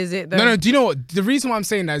 Is it though? No. Do you know what? The reason why I'm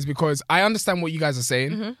saying that is because I understand what you guys are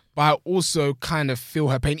saying, Mhm. but I also kind of feel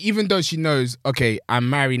her pain, even though she knows, okay, I'm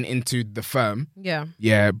marrying into the firm. Yeah.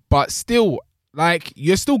 Yeah, but still, like,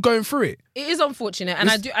 you're still going through it. It is unfortunate, and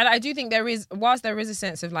I do think there is, whilst there is a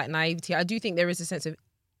sense of like naivety, I do think there is a sense of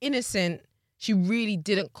innocent. She really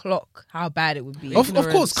didn't clock how bad it would be. Of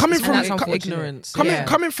course, coming And from that's ignorance.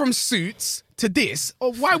 coming from Suits to this,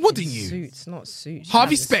 why wouldn't you? Suits, not Suits.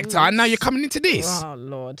 Harvey Specter, and now you're coming into this. Oh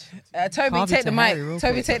Lord, Toby, Harvey take the to mic. Harry, real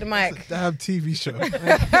Toby, quick. take the mic. Damn TV show. Harvey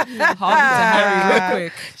to Harry, real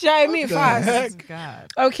quick. Show me fast.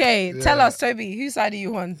 God. Okay, tell us, Toby, whose side are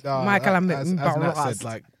you on? No, Michael and as Nat Barras. said,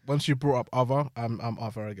 like once you brought up other, I'm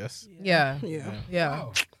other, I guess. Yeah, Yeah. yeah,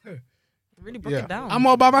 Really broke Yeah. it down. I'm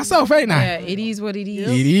all by myself, ain't I? yeah. It is what it is.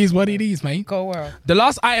 It is what it is, mate. Go well. The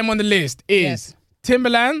last item on the list is Yes.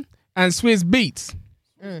 Timberland and Swizz Beats.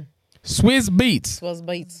 Swizz Beats Was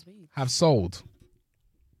beats. have sold.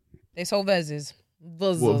 They sold verses.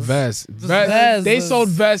 Well, Verses. Verse. They sold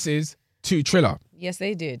Verses to Triller Yes,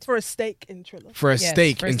 they did. For a stake in Triller. for a Yes,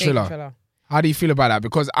 stake for a in stake in Triller. Triller. How do you feel about that?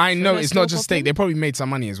 Because I know Triller's it's not still just stake. popping? They probably made some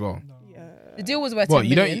money as well. Yeah. The deal was worth Well, 10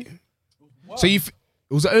 you million. don't. So you.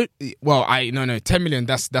 It was well. No. 10 million.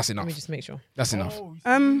 That's Let enough. me just make sure. That's enough. Did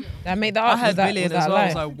I make that up? I heard Was that, billion was that as a well. I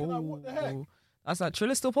was lie? like, whoa. I was like,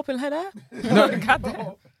 Trilla's still popping her there? No.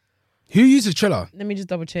 Goddamn. Who uses Triller? Let me just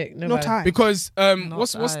double check. No, Not I. Because Not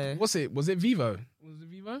what's I. it? Was it Vivo? Was it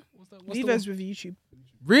Vivo? What's the Vivo's with YouTube.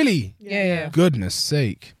 Really? Yeah. Goodness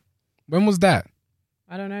sake. When was that?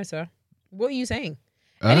 I don't know, sir. What are you saying?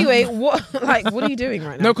 Huh? Anyway, what are you doing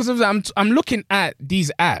right now? No, because I'm looking at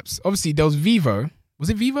these apps. Obviously, there was Vivo. Was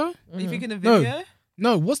it Vivo? Are you thinking of No. video?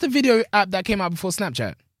 No. What's the video app that came out before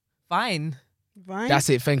Snapchat? Fine. Vine. That's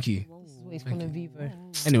it. Thank you. This is what he's calling Vivo.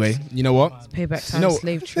 Anyway, you know what? Payback time, No.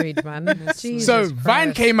 slave trade, man. Jesus So Vine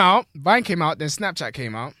Christ. came out. Then Snapchat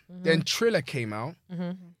came out. Then Triller came out.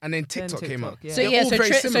 And then TikTok came out. yeah. So They're yeah, all so,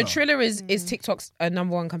 very so similar. Triller is TikTok's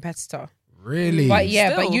number one competitor. Really? But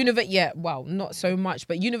yeah, Still. well, not so much.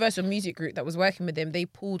 But Universal Music Group that was working with them, they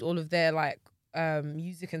pulled all of their like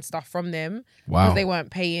music and stuff from them Wow. because they weren't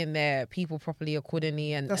paying their people properly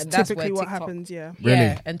accordingly, and That's and that's typically where what TikTok, happens, yeah. Really?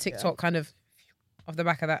 Yeah, and TikTok kind of off the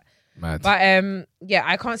back of that. Mad. But yeah,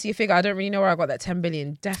 I can't see a figure. I don't really know where I got that 10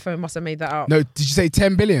 billion. Defo must have made that up. No, did you say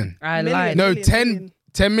 10 billion? I Million. lied. No, Million.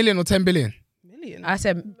 10 million or 10 billion? Million. I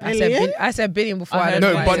said Million? I said billion before. I I heard don't No,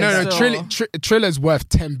 know Right, why but I no, said no. Triller's worth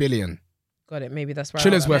 10 billion. Got it. Maybe that's right.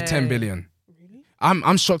 Triller's worth Okay. 10 billion.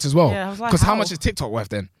 I'm shocked as well. Yeah, I was like, Because how how? much is TikTok worth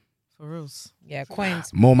then? For reals. Yeah,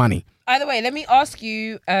 coins. More money. Either way, let me ask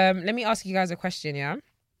you guys a question, yeah?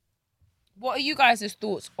 What are you guys'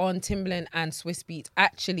 thoughts on Timbaland and Swizz Beatz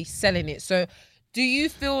actually selling it? So do you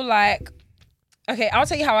feel like, okay, I'll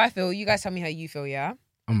tell you how I feel. You guys tell me how you feel, yeah?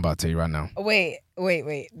 I'm about to tell you right now. Wait. I'm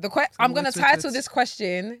going to Twitter. title this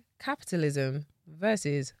question, Capitalism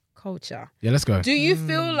versus Culture. Yeah, let's go. Do you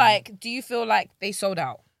feel like they sold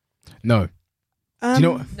out? No. Do you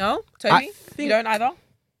know what? No? Toby? You don't either?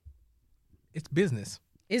 It's business.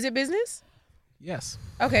 Is it business? Yes.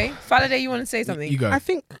 Okay. Faladay, you want to say something? You go. I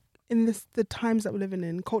think in the times that we're living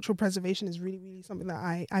in, cultural preservation is really, really something that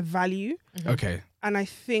I value. Okay. And I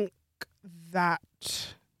think that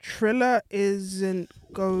Triller isn't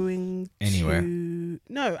going Anywhere. to.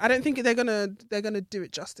 No, I don't think they're gonna do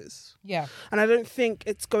it justice. Yeah. And I don't think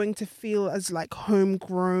it's going to feel as like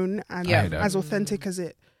homegrown and Yeah. I hear that. as authentic as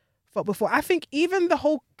it felt before. I think even the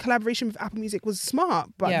whole collaboration with Apple Music was smart,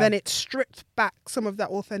 but Yeah. then it stripped back some of that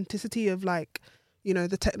authenticity of like, you know,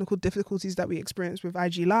 the technical difficulties that we experienced with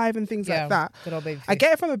IG Live and things like that. Good old baby. I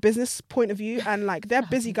get it from a business point of view, and like they're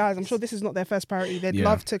busy guys. I'm sure this is not their first priority. They'd Yeah.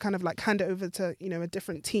 love to kind of like hand it over to, you know, a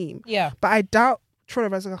different team. Yeah. But I doubt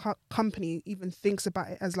Triller as a company even thinks about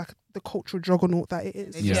it as like the cultural juggernaut that it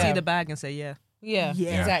is. They Yeah. just see the bag and say, yeah. Yeah.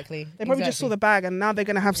 Yeah. Exactly. They probably just saw the bag, and now they're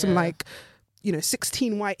gonna have some Yeah. like, you know,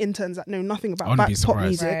 16 white interns that know nothing I about wouldn't be pop surprised.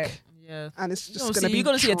 music, Right. Yeah. and it's just You're gonna be.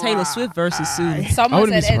 gonna see a Taylor Swift versus soon. I Someone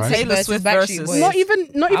wouldn't be said surprised. NSYNC Taylor versus Swift Backstreet versus- Boys. Not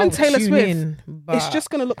even I'll Taylor tune Swift. in, but It's just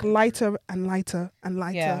gonna look lighter and lighter and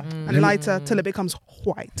lighter Yeah. and lighter till it becomes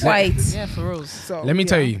white. white. Yeah, for reals. So Let me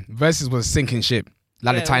tell yeah. you, Versus was a sinking ship.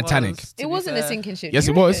 Like Yeah, the Titanic. was, to It be wasn't a fair. sinking ship. Yes,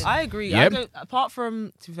 You it was. reckon? I agree. Yep. Apart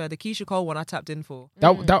from, to be fair, the Keisha Cole one I tapped in for. That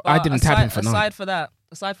I But didn't tap in for none.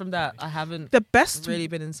 Aside from that, I haven't The best really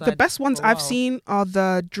been inside. The best ones for a I've while. seen are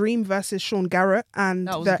the Dream versus Sean Garrett and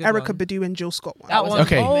That was a the good Erica one. Badu and Jill Scott one. That one.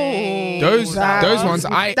 Okay. Oh, Those That ones,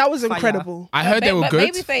 that was Fire. incredible. I heard they were But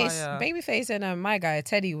good. Fire. Babyface, and my guy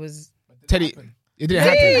Teddy was. Teddy, it didn't It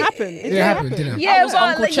happen. didn't happen. It It didn't didn't happen, happen. didn't it? Yeah, was but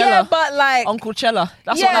Uncle like, Chella. like Uncle Chella.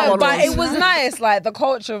 That's what that yeah, one but was. it was nice. Like the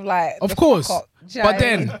culture of like. Of the course. fuck up. Do you know But what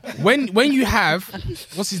I then, mean? when you have,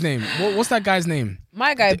 what's his name? What's that guy's name?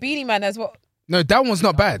 My guy Beanie Man, that's what. No, that one's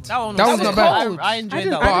not bad. That one was not bad. cold. I I enjoyed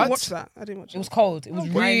didn't, that I one. didn't watch that. I didn't watch It was it. cold. It was I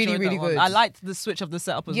really, enjoyed really that one. good. I liked the switch of the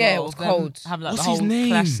setup as well. Yeah, it was Them cold. Having like What's the whole his name?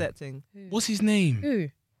 clash set thing. What's his name? Who?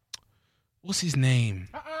 What's his name?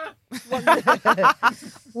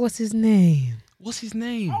 What's his name? What's his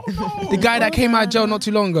name? The guy that came out of jail not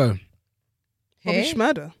too long ago. Bobby Hey?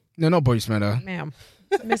 Schmurder. No, not Bobby Smurder. Ma'am.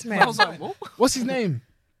 Miss I Ma'am. was like, what? What's his name?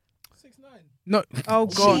 6ix9ine. No. Oh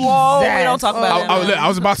God. Whoa, we Jesus. don't talk about that. Look, I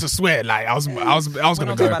was about to swear. Like I was We gonna don't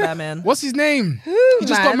talk go. about that, man. What's his name? Who, He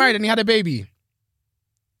just got man? married and he had a baby.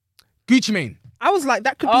 Gucci Mane. I was like,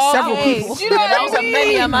 that could be Oh, several hey. people. Do you know That what was I a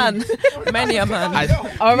many a mean? man. Many a man.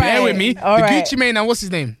 All right. Bear with me. All The right. Gucci Mane and what's his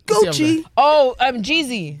name? What's the other Gucci. guy? Oh,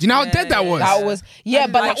 Jeezy. Do you know how dead that yeah, was? That was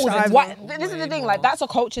but that was Lifestyle. what. This is the thing. Like that's a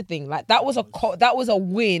culture thing. Like that was a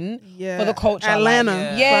win Yeah. for the culture. Atlanta. Like,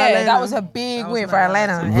 For yeah, Atlanta. that was a big win for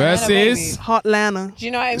Atlanta. Versus- Atlanta, baby. Hotlanta. Do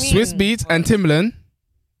you know what I mean? Swiss Beats and Timbaland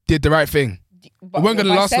did the right thing. But It wasn't gonna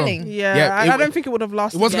by last long. selling. Yeah, Yeah, I don't think it would have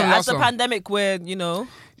lasted. it wasn't Yeah, gonna as last the long. pandemic, we're Do you know what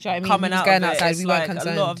I mean? coming He was out going of it, outside. it's We like weren't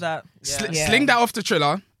concerned. a lot of that. Yeah. Sling that off the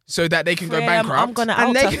Triller so that they can go 3 a.m., bankrupt. I'm gonna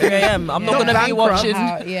And out they- at 3 a.m. I'm Yeah. not gonna be Bankrupt.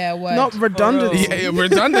 watching. Yeah, word. Not redundant. Yeah,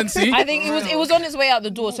 redundancy. I think it was on its way out the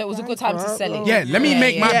door, so it was a good time to sell it. Yeah, let me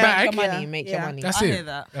make my Yeah. bag. Make your money. Make your Yeah. money. That's I it. hear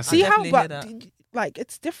that. That's I See how, definitely but hear that. like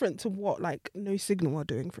it's different to what like No Signal are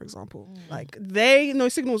doing, for example. Like No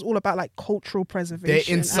Signal is all about like cultural preservation.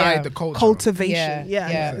 They're inside Yeah. the culture. cultivation. Yeah, Yeah,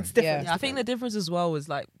 yeah, it's different. Yeah, I think the difference as well is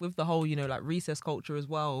like with the whole, like recess culture as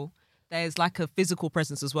well, there's like a physical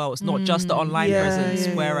presence as well. It's not just the online Yeah, presence.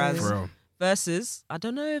 yeah, Whereas For real. Versus, I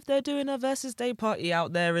don't know if they're doing a Versus Day party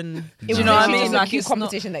out there and It do was you know what I literally mean? just a Like cute it's not,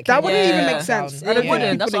 competition that That came wouldn't even Yeah. make sense. down. I don't It think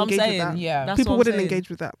wouldn't, people that's would what I'm engage saying. with that. Yeah. That's People what I'm wouldn't saying. engage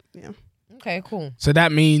with that. Yeah. Okay, cool. So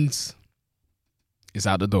that means it's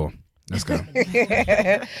out the door. Let's go.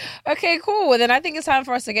 Okay, cool. Well, then I think it's time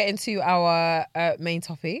for us to get into our main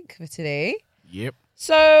topic for today. Yep.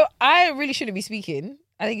 So I really shouldn't be speaking.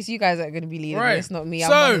 I think it's you guys that are going to be leading Right. this, not me.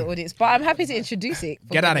 So- I'm one of the audience, but I'm happy to introduce it.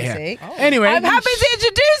 for Get out of goodness here. sake. Anyway, I'm happy to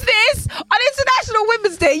introduce this on International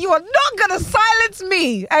Women's Day. You are not going to silence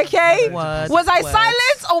me, okay? Word, Was I word.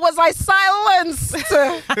 silenced or was I silenced?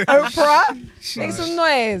 Oprah? Make some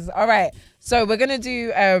noise. All right. So we're going to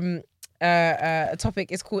do a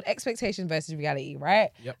topic. It's called expectation versus reality,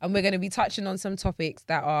 right? Yep. And we're going to be touching on some topics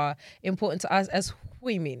that are important to us as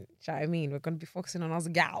women. Do you know what I mean? We're going to be focusing on us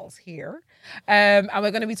gals here. And we're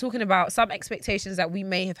going to be talking about some expectations that we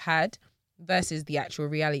may have had versus the actual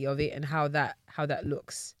reality of it and how that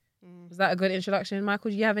looks. Was that a good introduction,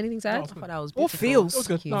 Michael? Do you have anything to add? I thought that was Or beautiful. feels.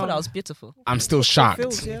 Thank you. I thought that was beautiful. I'm still shocked.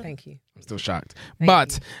 Feels, yeah. Thank you. I'm still shocked. Thank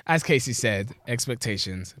But you. as Casey said,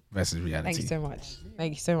 expectations versus reality. Thank you so much.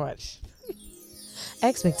 Thank you so much.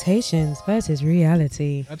 Expectations versus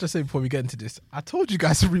reality. I just say before we get into this, I told you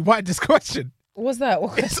guys to rewind this question. What's that?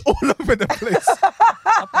 What It's all over the place.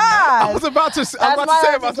 I was about to. I was about to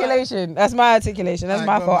say it myself. articulation. That's my articulation. That's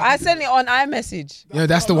my go fault. on. I sent it on iMessage. Yeah,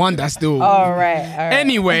 that's the one. That's still. All right.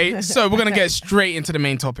 Anyway, so we're gonna get straight into the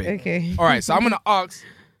main topic. Okay. All right, so I'm gonna ask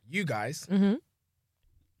you guys. Mhm.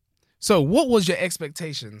 So, what was your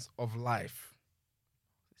expectations of life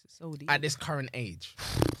This is so deep. at this current age?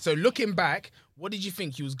 So, looking back, what did you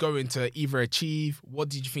think you was going to either achieve? What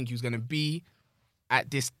did you think you was gonna be at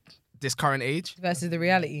this current age Versus the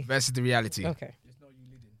reality. versus the reality? Okay.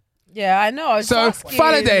 Yeah, I know. I was So, asking,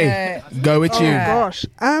 Faraday, go with Oh you. Yeah. gosh.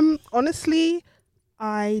 Honestly,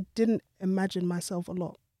 I didn't imagine myself a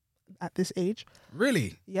lot at this age.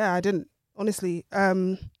 Really? Yeah, I didn't. Honestly,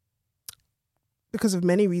 because of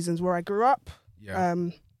many reasons, where I grew up, Yeah.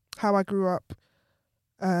 how I grew up,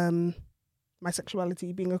 my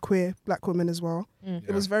sexuality, being a queer black woman as well. Mm.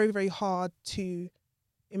 It was very, very hard to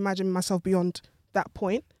imagine myself beyond that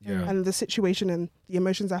point Yeah. and the situation and the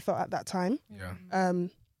emotions I felt at that time. Yeah.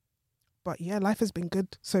 But yeah, life has been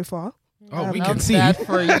good so far. Oh, we Love can see. that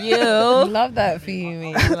for you. Love that for you,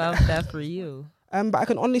 mate. Love that for you. But I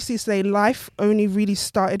can honestly say life only really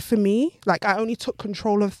started for me. Like I only took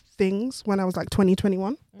control of things when I was like 20,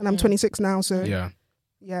 21. And I'm 26 now. So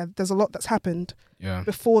yeah, there's a lot that's happened Yeah.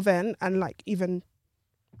 before then and like even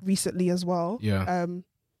recently as well. Yeah.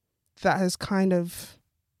 That has kind of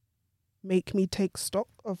make me take stock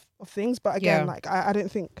of things. But again, Yeah. like I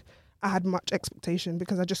don't think I had much expectation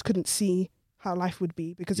because I just couldn't see how life would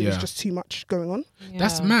be because it was Yeah. just too much going on.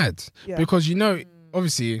 That's Yeah. mad. Yeah. Because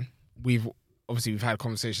obviously we've had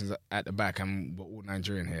conversations at the back and we're all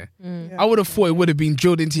Nigerian here. Mm. Yeah. I would have thought it would have been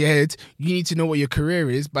drilled into your head. You need to know what your career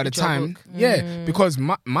is by the Job time. book. Yeah. Because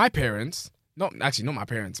my parents, not my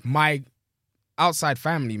parents, my outside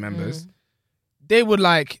family members, they would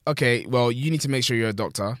like, okay, well, you need to make sure you're a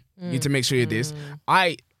doctor. You need to make sure you're this.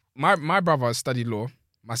 My brother studied law.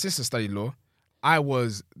 My sister studied law. I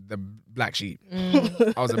was the black sheep.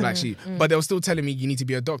 I was a black sheep. But they were still telling me you need to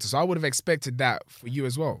be a doctor. So I would have expected that for you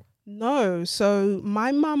as well. No. So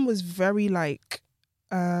my mum was very like,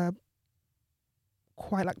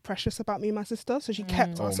 quite like precious about me and my sister. So she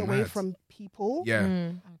kept us away from people.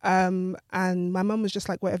 Yeah. And my mum was just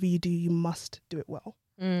like, whatever you do, you must do it well.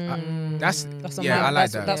 That's yeah, I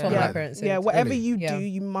like that. That's what my parents said. Yeah, whatever you Yeah. do,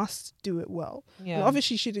 you must do it well. Yeah. And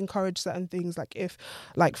obviously, she'd encourage certain things. Like if,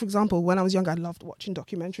 like for example, when I was young, I loved watching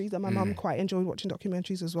documentaries, and my mum quite enjoyed watching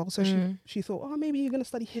documentaries as well. So she thought, oh, maybe you're going to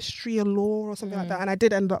study history or law or something like that. And I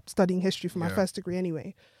did end up studying history for my first degree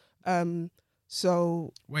anyway.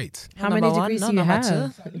 So wait, How many degrees do you have? Do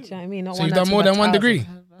you know what I mean? Not so you've done more than one degree?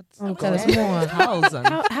 Oh, tell us more.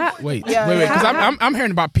 Wait, because I'm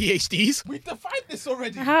hearing about PhDs. We defined this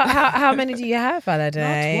already. How many do you have,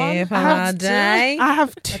 Faladay? I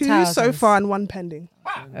have 2 so far and 1 pending.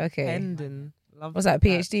 Okay. Pending. What's that,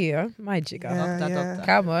 PhD, yeah? My jigger. Yeah.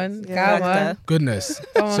 Come on. Goodness.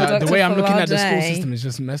 Come on, So the Dr. way I'm looking at the school Faladay. system is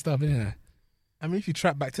just messed up, isn't it? I mean, if you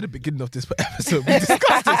track back to the beginning of this episode, we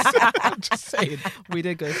discussed this. I'm just saying. We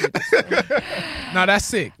did go through this. No, that's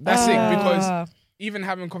sick. That's sick because even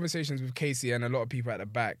having conversations with Casey and a lot of people at the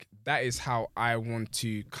back, that is how I want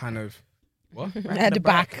to kind of what? At the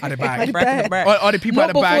back. At the back. Or the people Not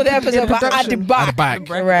at the back. before the episode, but at the back. At the back.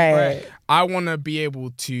 Right. I want to be able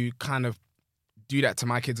to kind of do that to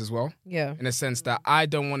my kids as well. Yeah. In a sense that I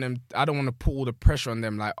don't want to put all the pressure on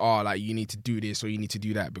them like, oh, like you need to do this or you need to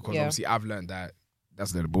do that because obviously I've learned that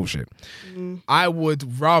that's a little bullshit. I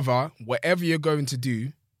would rather, whatever you're going to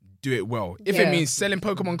do it well. If it means selling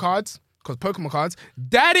Pokemon cards, because Pokemon cards,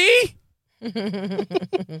 Daddy,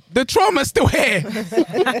 the trauma's still here.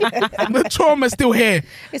 The trauma's still here.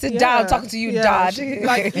 It's a dad talking to you, dad.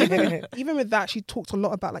 Like even with that, she talked a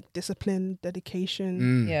lot about like discipline,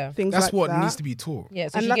 dedication, things That's like what that. needs to be taught. Yeah,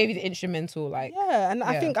 so And she like- gave you the instrumental, like. Yeah, and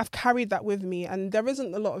I think I've carried that with me, and there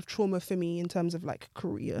isn't a lot of trauma for me in terms of like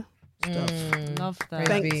career stuff. Love that.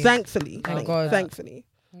 Maybe. Thankfully, Thank God. thankfully.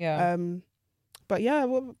 Yeah. But yeah,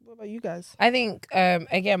 what about you guys? I think,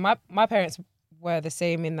 again, my parents were the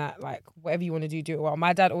same in that, like, whatever you want to do it well.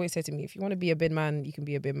 My dad always said to me, if you want to be a bid man, you can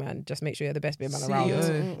be a bid man. Just make sure you're the best bid man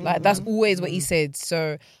around. Like, that's always what he said.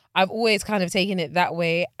 So I've always kind of taken it that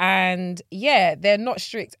way. And yeah, they're not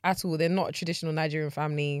strict at all. They're not a traditional Nigerian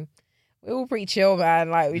family. We're all pretty chill, man.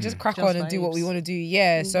 Like, we just crack on and do what we want to do.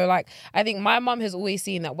 Yeah. So, like, I think my mum has always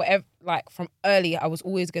seen that whatever, like, from early, I was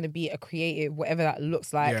always going to be a creative, whatever that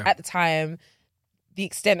looks like. Yeah. At the time, the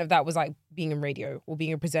extent of that was, like, being in radio or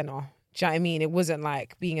being a presenter. Do you know what I mean? It wasn't,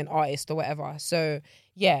 like, being an artist or whatever. So,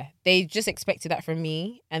 yeah, they just expected that from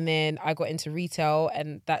me. And then I got into retail,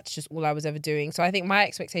 and that's just all I was ever doing. So, I think my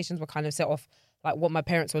expectations were kind of set off like what my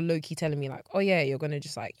parents were low-key telling me, like, oh yeah, you're gonna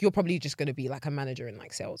just like, you're probably just gonna be like a manager in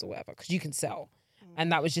like sales or whatever because you can sell.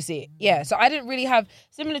 And that was just it. Yeah, so I didn't really have,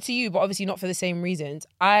 similar to you, but obviously not for the same reasons,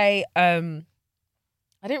 I didn't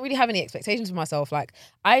really have any expectations for myself. Like,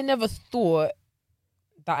 I never thought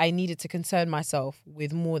that I needed to concern myself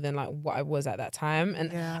with more than like what I was at that time.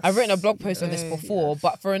 And I've written a blog post on this before,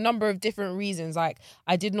 but for a number of different reasons, like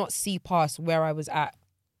I did not see past where I was at,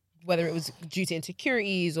 whether it was due to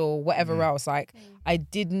insecurities or whatever else. Like I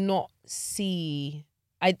did not see,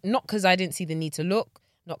 not because I didn't see the need to look,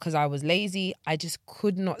 not because I was lazy. I just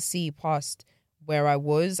could not see past where I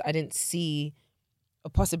was. I didn't see a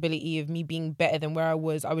possibility of me being better than where I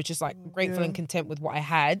was. I was just like grateful and content with what I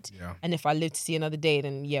had. Yeah. And if I lived to see another day,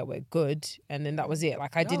 then yeah, we're good. And then that was it.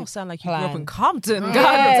 Like I didn't sound like you plan. grew up in Compton. Yeah,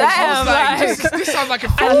 God damn. This sounds like a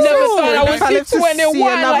I never thought I was live to 21. see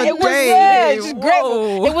another Like, it was day. just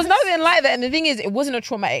grateful. It was nothing like that. And the thing is, it wasn't a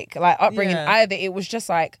traumatic like upbringing either. It was just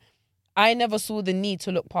like I never saw the need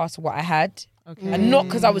to look past what I had. Okay. And not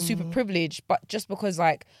because I was super privileged, but just because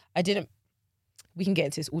like I didn't. We can get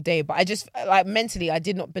into this all day, but I just like mentally, I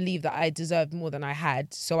did not believe that I deserved more than I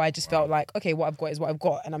had. So I just felt like, okay, what I've got is what I've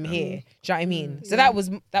got, and I'm here. Do you know what I mean? So that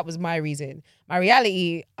was my reason. My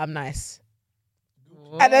reality, I'm nice,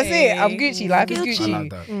 and that's it. I'm Gucci. Life is Gucci. I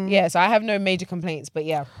like that. Yeah, so I have no major complaints. But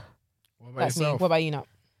yeah, What about that's me. yourself? What about you, Nat?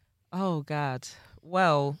 Oh God.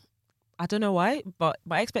 Well, I don't know why, but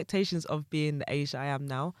my expectations of being the age I am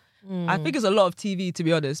now, I think it's a lot of TV, to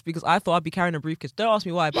be honest, because I thought I'd be carrying a briefcase. Don't ask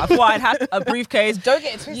me why, but I thought I'd have a briefcase. Don't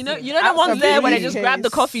get it twisted. You know the ones there when they just grab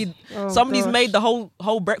the coffee. Oh, Somebody's gosh. made the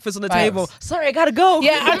whole breakfast on the table. Sorry, I gotta go.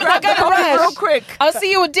 Yeah, I Grab the gotta coffee rush. real quick. I'll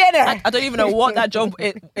see you at dinner. I don't even know what that job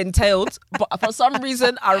it entailed, but for some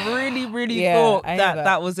reason, I really thought I hear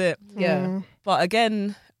that was it. Yeah. But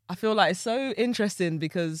again, I feel like it's so interesting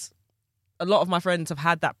because a lot of my friends have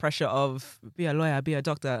had that pressure of be a lawyer, be a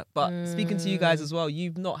doctor. But speaking to you guys as well,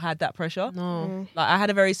 you've not had that pressure. No. Like I had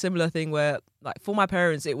a very similar thing where, like, for my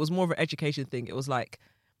parents, it was more of an education thing. It was like,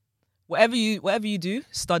 whatever you do,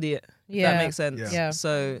 study it. Yeah. If that makes sense. Yeah.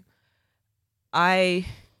 So I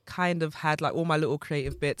kind of had like all my little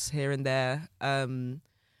creative bits here and there.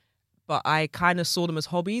 But I kind of saw them as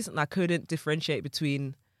hobbies, and I couldn't differentiate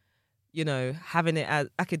between, you know, having it as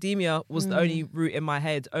academia was the only route in my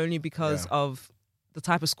head, only because of the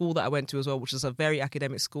type of school that I went to as well, which is a very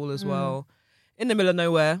academic school as well, in the middle of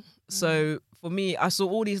nowhere. So for me, I saw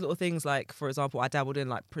all these little things, like, for example, I dabbled in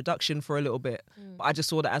like production for a little bit, but I just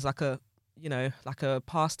saw that as like a, you know, like a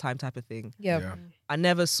pastime type of thing. Yeah. I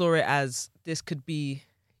never saw it as this could be,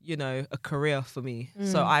 you know, a career for me.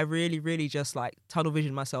 So I really, really just like tunnel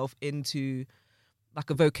vision myself into like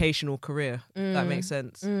a vocational career, if that makes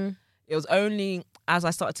sense. It was only as I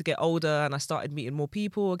started to get older and I started meeting more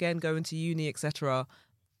people again, going to uni, etc.,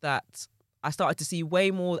 that I started to see way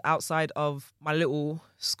more outside of my little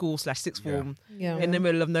school / sixth form in the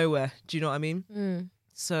middle of nowhere. Do you know what I mean?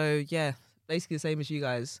 So yeah, basically the same as you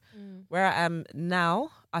guys. Where I am now,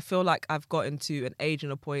 I feel like I've gotten to an age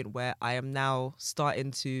and a point where I am now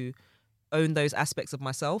starting to own those aspects of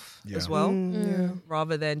myself as well,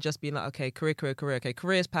 rather than just being like, okay, career. Okay,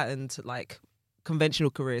 career's patterned, like conventional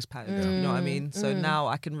careers patterned. You know what I mean? So now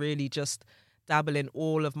I can really just dabble in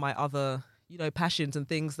all of my other, you know, passions and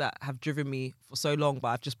things that have driven me for so long, but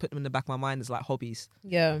I've just put them in the back of my mind as like hobbies.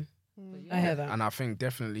 Yeah. I hear that. And I think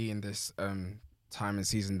definitely in this time and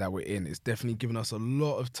season that we're in, it's definitely given us a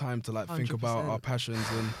lot of time to like think about 100%. our passions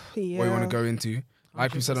and what we want to go into.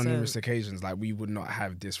 Like we said on numerous occasions, like we would not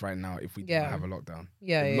have this right now if we didn't have a lockdown.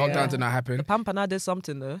 Lockdown did not happen. The Pampana did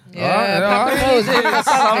something though. Pampana was really good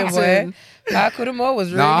something, boy. Pampana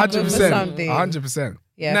was really good for 100%. something. 100%.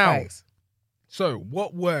 Yeah, now, thanks. so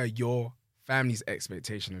what were your family's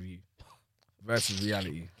expectation of you versus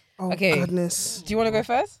reality? Oh, Okay. goodness. Do you want to go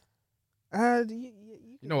first? You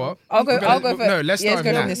know what? I'll go first. No, let's Yeah, start let's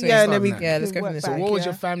go from from that. this way. Yeah, Let's and then start we from that. Yeah, let's go work from this So way. back, what was yeah.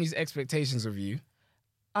 your family's expectations of you?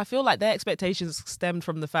 I feel like their expectations stemmed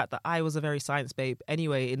from the fact that I was a very science babe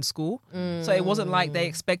anyway in school. So it wasn't like they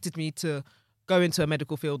expected me to go into a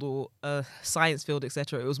medical field or a science field,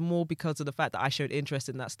 etc. It was more because of the fact that I showed interest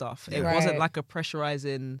in that stuff. It wasn't Right. like a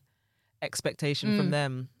pressurizing expectation from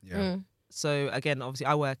them. Yeah. So again, obviously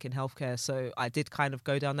I work in healthcare, so I did kind of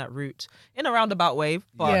go down that route in a roundabout way,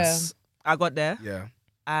 but Yeah. I got there. Yeah.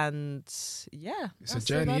 And yeah, It's a that's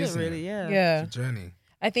journey, about it, isn't it? really. Yeah. Yeah. It's a journey.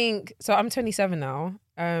 I think so. I'm 27 now.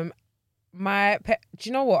 Do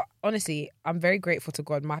you know what? Honestly, I'm very grateful to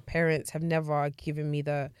God. My parents have never given me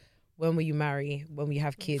the when will you marry, when will you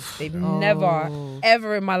have kids. They've never,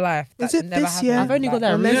 ever in my life. Is That it never this happened. year? I've only got that.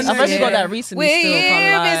 Well, next I've only year. got that recently. Will Still, you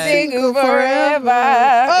can't be lie. single forever?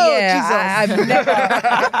 Oh, Yeah, Jesus.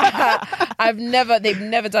 I've never. They've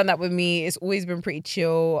never done that with me. It's always been pretty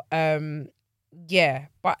chill. Yeah,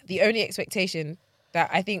 but the only expectation that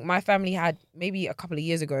I think my family had maybe a couple of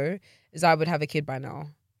years ago is I would have a kid by now.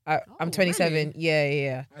 I'm 27. really?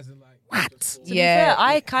 Yeah. What? To be fair,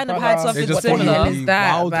 I kind of had Brother. something They just What want the you hell to is be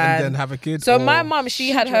that, wild man? and then have a kid. So or- my mum, she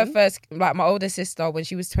had her first, like my older sister when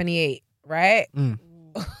she was 28, right?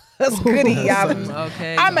 That's goody.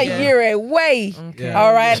 Okay. I'm a year away. Okay.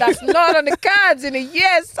 All right, that's not on the cards in a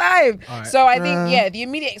year's time. All right. So I think, the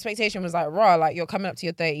immediate expectation was like, raw, like you're coming up to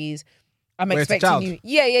your 30s. I'm Where's the expecting child? you.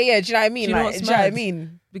 Yeah. Do you know what I mean? Do you know Like, what's do you know what I mad?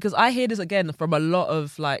 mean? Because I hear this again from a lot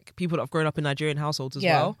of like people that have grown up in Nigerian households as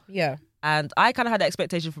well. Yeah. And I kind of had that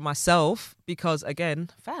expectation for myself because, again,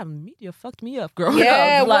 fam, media fucked me up growing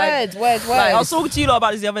Yeah, up. Like, words. I was talking to you lot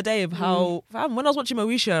about this the other day of how, fam, when I was watching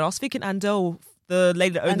Moesha, I was thinking Andel, the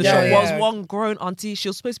lady that owned the Andel, show, was yeah. one grown auntie. She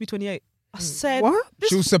was supposed to be 28. I said, What?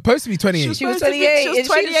 She was supposed to be 28. She was supposed to be- 28. She was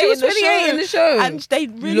 28, She was 28 in the show. And they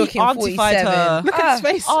really Looking auntified 47. her. Look at his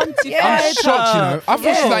face. Auntified Yeah. I'm shocked, you know. I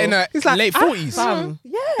thought she was like in her It's like, late 40s. Fam,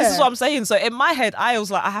 Yeah. this is what I'm saying. So in my head, I was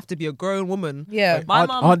like, I have to be a grown woman. Yeah. My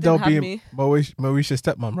mum Aunt didn't Del have being me. Mauritia's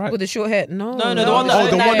stepmom, right? With the short hair. No, No, the one that Oh,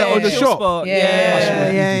 owned the one that owned the chill shop. spot. Yeah.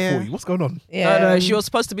 Yeah, yeah. 40. What's going on? Yeah. No, she was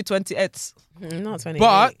supposed to be 28. Not 28.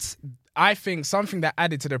 But I think something that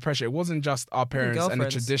added to the pressure, it wasn't just our parents and the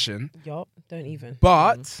girlfriends. tradition, Yup, don't even.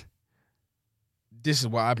 but this is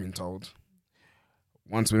what I've been told.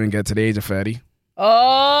 Once women get to the age of 30,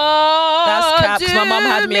 Oh, That's cap, 'cause my mum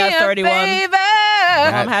had me at 31.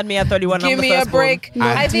 That- Mum had me at 31. Give I'm the me a first break. born.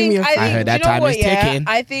 I think. I heard that do you know time what, is yeah? ticking.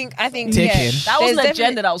 I think. Ticking. Yeah, That was there's an definitely-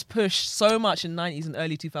 agenda that was pushed so much in 90s and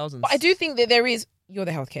early 2000s. But I do think that there is. You're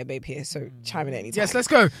the healthcare babe here, so chime in anytime. yes, let's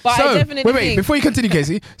go. But so, I definitely wait, think- before you continue,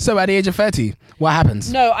 Casey. So at the age of 30, what happens?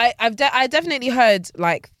 No, I definitely heard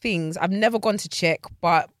like things. I've never gone to check,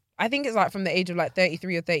 but I think it's like from the age of like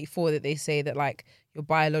 33 or 34 that they say that like your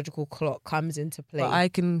biological clock comes into play. But I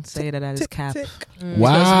can say that is cap. tick. Because we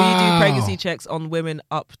do pregnancy checks on women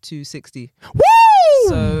up to 60. Woo!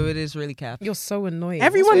 So it is really cap. You're so annoying.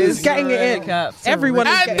 Everyone It's is getting it really in. cap. Everyone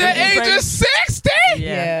is At getting the it in. age of 60?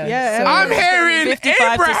 Yeah. Yeah, So- I'm hearing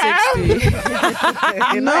 55 Abraham. to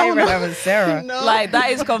 60. Not Abraham and Sarah. No. Like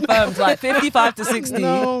that is confirmed. Like 55 to 60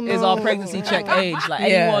 No, is our no. pregnancy check age. Like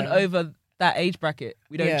Yeah. anyone over that age bracket,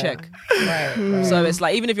 we don't Yeah. check. Right. So it's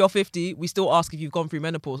like even if you're 50, we still ask if you've gone through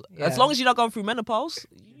menopause. Yeah. As long as you've not gone through menopause,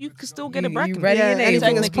 you can still get a You bracket. ready? Yeah, innit?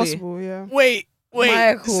 anything is Technically. possible. Yeah. Wait.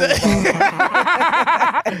 Michael.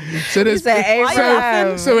 So there's said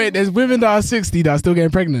Abraham. so wait, there's women that are 60 that are still getting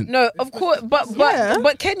pregnant. No, of course, Yeah.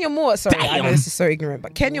 but Kenya Moore. Sorry, I know this is so ignorant,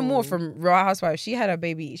 but Kenya Moore from Real Housewives, she had a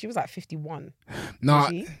baby. She was like 51. No,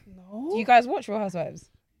 Do you guys watch Real Housewives?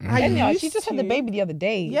 I Kenya, she used just had the to. baby the other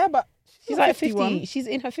day. Yeah, but she's like 51. 50. She's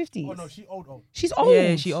in her 50s. Oh no, she old. She's old.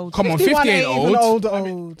 Yeah, she old. come on, 51 50 ain't ain't even old.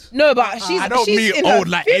 old. No, but she's. I don't she's mean in her old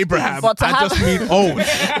like 50s. Abraham. But to I have- just mean old.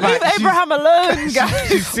 Leave Abraham alone, guys.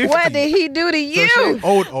 She's 50. What did he do to So you? she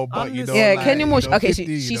old, but you know. Yeah, like, Kenya Moore. you know, Okay, 50,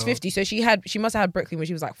 she's you know. 50, so she must have had Brooklyn when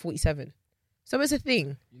she was like 47. So it's a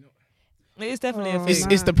thing. It is definitely a Oh, thing.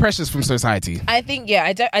 It's the pressures from society. I think, yeah,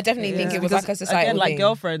 I definitely think Yeah. it was Because, like a societal again, like thing.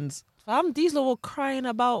 girlfriends. These lot were crying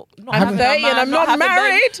about. Not I'm having a 30 and man, I'm not having them.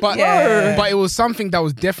 married. But Yeah. but it was something that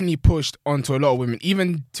was definitely pushed onto a lot of women.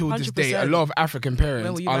 Even till this day, a 100%. lot of African When parents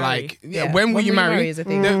will you are marry? like, Yeah. when will you marry? is a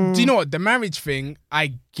thing. Do you know what the marriage thing? I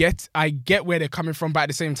get where they're coming from, but at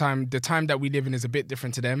the same time, the time that we live in is a bit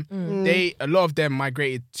different to them. A lot of them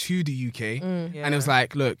migrated to the UK, and it was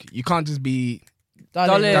like, look, you can't just be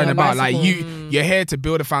Darling. going about like bicycle. you're here to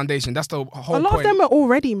build a foundation. That's the whole A lot point. of them were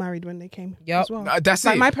already married when they came. Yup. As well. That's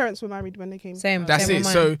Like it. my parents were married when they came. Same. That's same it. with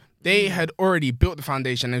mine. So they had already built the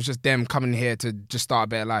foundation. It was just them coming here to just start a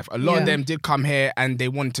better life. A lot Yeah. of them did come here and they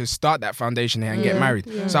wanted to start that foundation here and get married.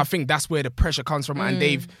 So I think that's where the pressure comes from. And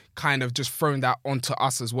they've kind of just thrown that onto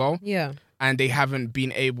us as well. yeah. And they haven't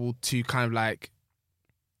been able to kind of like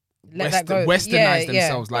Let that go. westernize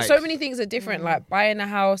themselves. But Like so many things are different. Like buying a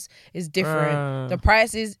house is different. The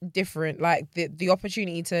price is different. Like the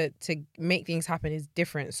opportunity to make things happen is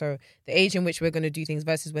different. So the age in which we're going to do things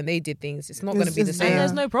versus when they did things, it's not going to be the It's- same. And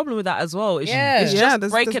there's no problem with that as well. It's, Yeah. it's Yeah, just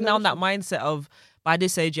there's breaking no down that mindset of by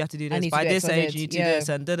this age you have to do I this, need to by do this X, Y, age Z. you need to Yeah. do this,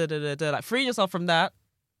 and da da da da da. Like freeing yourself from that,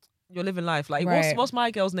 you're living life. Like Right. what's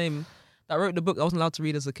my girl's name that wrote the book I wasn't allowed to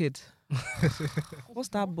read as a kid? What's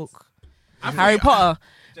that book? Harry Potter.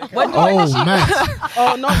 When oh man,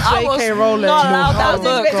 Oh, not I was J.K. Rowling. not allowed I that was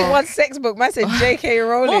book. expecting one sex book. Man said J.K.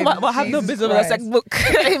 Rowling. What have no Jesus business with a sex Christ.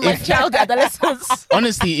 book in my child adolescence?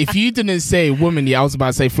 honestly, if you didn't say woman, yeah, I was about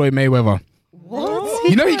to say Floyd Mayweather. What?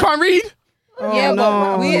 You know he can't read. Oh, Yeah, no,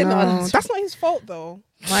 but we're not- no. That's not his fault, though.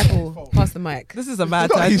 Michael, pass the mic. This is a mad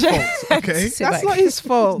It's not his tangent. fault, okay? Sit That's back. not his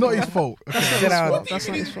fault. Not his fault. Okay. Sit down. That's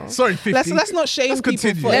not his fault. Sorry, 50. Let's not shame Let's people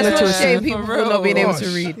continue. for Let's not illiteracy. shame people for not being able to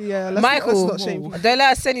Gosh. read. Yeah, let's Michael, not shame people. don't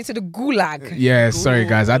let us send you to the gulag. Yeah, sorry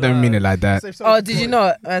guys, I don't mean it like that. Oh, did you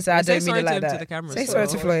not? I said, I Say don't mean sorry it to like him to that. the camera, Say so- sorry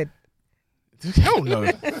to Floyd. Hell no.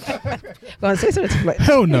 Go on, say sorry to Floyd.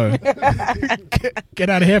 Hell no. Get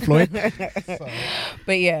out of here, Floyd.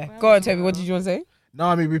 But yeah, go on, Toby. What did you want to say? No,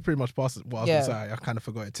 I mean, we pretty much passed what I was Yeah. going to say. I kind of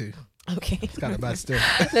forgot it too. Okay, It's kind of bad still.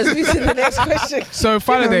 let's move to the next question. So,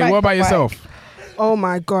 Faladay, what about yourself? Oh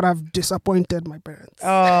my God, I've disappointed my parents.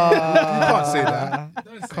 Oh, You can't say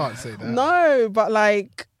that. Can't say that. No, but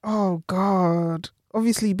like, oh God.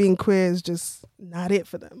 Obviously being queer is just not it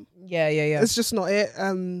for them. yeah. It's just not it.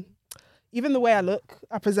 Even the way I look,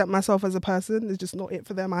 I present myself as a person is just not it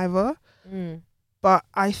for them either. Mm. But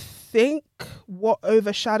I think what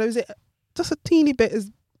overshadows it just a teeny bit is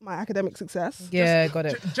my academic success. Yeah, got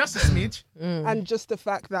it. Just a smidge. Mm. And just the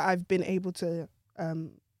fact that I've been able to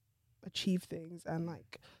achieve things and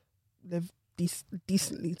like live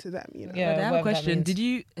decently to them, you know. Yeah, I have a whatever that question.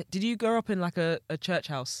 means. Did you grow up in like a church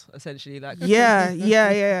house essentially? Like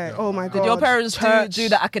Yeah. Oh my God. did your parents Church. do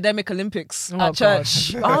the academic Olympics Oh, at God.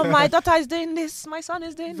 church? Oh, my daughter is doing this. My son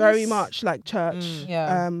is doing Very this. much like church.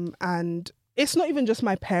 Yeah. And it's not even just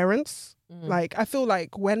my parents. Mm. Like I feel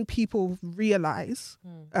like when people realize,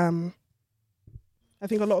 I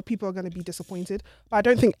think a lot of people are going to be disappointed. But I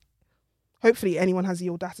don't think, hopefully, anyone has the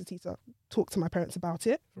audacity to talk to my parents about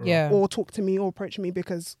it, Yeah. or talk to me, or approach me,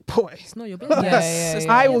 because boy, It's not your business. Yeah, It's yeah,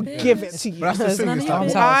 not I your will business. give it to you. But that's the It's thing. none Is of your that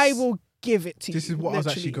business. I will give it to you. this is what I was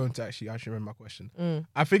actually literally. going to actually remember my question. Mm.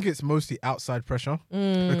 I think it's mostly outside pressure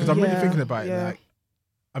Mm. because I'm really Yeah, thinking about it. yeah. Like,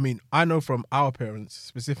 I mean, I know from our parents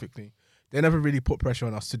specifically, they never really put pressure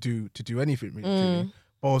on us to do anything really. truly.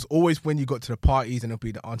 But it was always when you got to the parties and it'll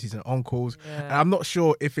be the aunties and uncles. Yeah. And I'm not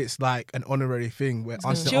sure if it's like an honorary thing where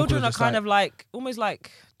aunties and Children uncles are kind of like almost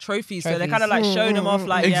like trophies. So they're kind of like showing them off,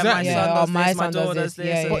 like, Exactly. yeah, my son does this, my son does daughter does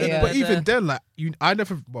this. this. Yeah, But even then, like I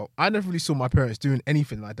never really saw my parents doing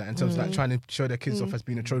anything like that in terms of like trying to show their kids off as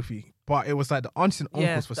being a trophy. But it was like the aunties and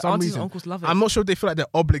uncles for some reason. Uncles love it. I'm not sure they feel like they're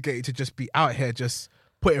obligated to just be out here just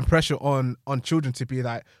putting pressure on children to be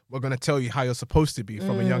like, we're going to tell you how you're supposed to be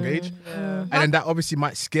from a young age. Yeah. And then that obviously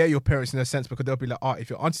might scare your parents in a sense because they'll be like,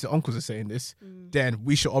 if your aunties and uncles are saying this, then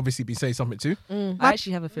we should obviously be saying something too. I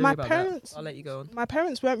actually have a theory about that. I'll let you go on. My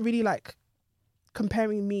parents weren't really like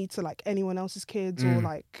comparing me to like anyone else's kids or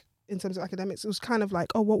like in terms of academics. It was kind of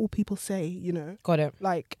like, oh, what will people say? You know, Got it.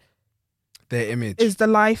 like, Their image. is the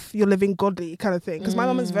life you're living godly kind of thing? Because my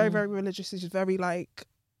mum is very, very religious. She's very like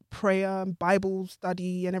prayer and Bible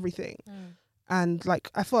study and everything. And like,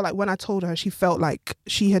 I felt like when I told her, she felt like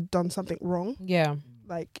she had done something wrong. Yeah.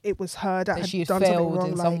 Like it was her that had She done something failed wrong.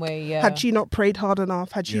 in Like, some way. Yeah. had she not prayed hard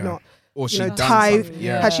enough? Had she not, or she you know, done tithed? something.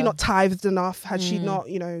 Yeah. Had she not tithed enough? Had she not,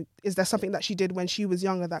 you know, is there something that she did when she was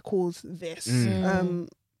younger that caused this?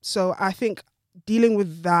 So I think dealing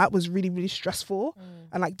with that was really, really stressful,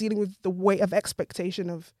 and like dealing with the weight of expectation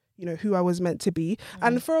of, you know, who I was meant to be.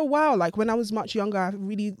 And for a while, like when I was much younger, I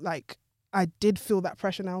really like, I did feel that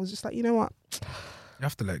pressure, and I was just like, you know what? You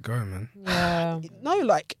have to let go, man. Yeah. No,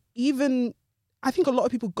 like even I think a lot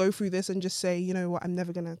of people go through this and just say, you know what, I'm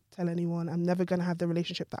never gonna tell anyone. I'm never gonna have the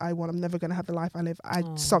relationship that I want. I'm never gonna have the life I live.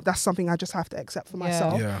 That's something I just have to accept for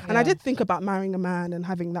myself. Yeah. And I did think about marrying a man and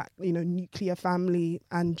having that, you know, nuclear family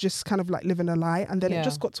and just kind of like living a lie. And then it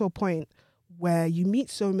just got to a point where you meet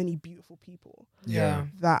so many beautiful people Yeah.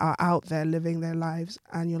 that are out there living their lives,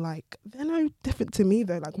 and you're like, they're no different to me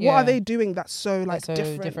though. Like, what are they doing that's so like That's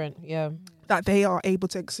so different? Yeah. that they are able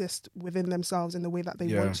to exist within themselves in the way that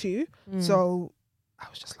they want to? So I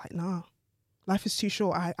was just like, nah, life is too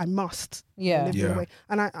short. I must live in a way.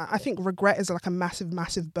 And I think regret is like a massive,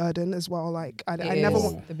 massive burden as well. Like I never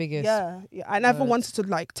want the biggest. Yeah. I never wanted to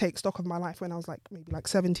like take stock of my life when I was like maybe like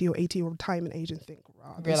 70 or 80 or retirement age and think,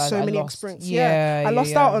 wow, there's so many experiences. I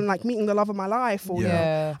lost out on like meeting the love of my life, or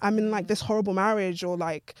I'm in like this horrible marriage, or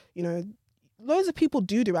like, you know, loads of people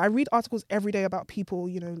do it. I read articles every day about people,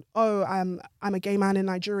 you know, oh, I'm a gay man in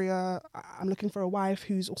Nigeria. I'm looking for a wife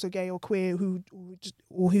who's also gay or queer, who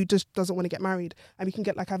just doesn't want to get married, and we can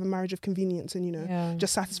get like have a marriage of convenience and, you know,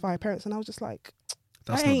 just satisfy our parents. And I was just like,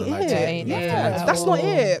 That's that not ain't the life. it. Yeah, That's not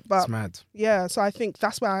it. But It's mad. yeah, so I think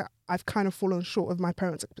that's where I've kind of fallen short of my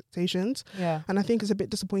parents' expectations. Yeah. And I think it's a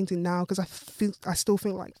bit disappointing now because I still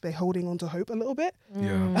think like they're holding on to hope a little bit.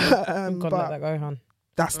 Yeah. Gotta let that go, hon.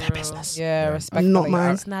 That's their business. Yeah, respect. Not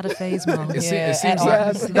mine. It's not a phase, mom. It Yeah, seems at like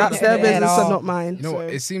all. That's their business At and all. not mine. You know what?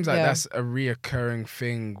 So- It seems like Yeah. that's a reoccurring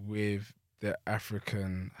thing with the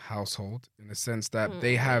African household, in the sense that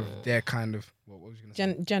they have their kind of what was you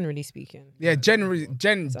gonna say? Generally speaking. Yeah, generally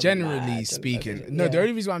mad, speaking. yeah. No, the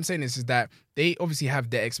only reason why I'm saying this is that they obviously have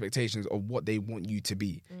their expectations of what they want you to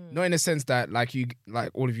be. Not in the sense that like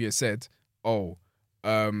all of you have said,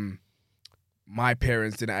 my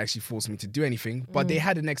parents didn't actually force me to do anything, but they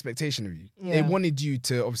had an expectation of you. They Yeah. wanted you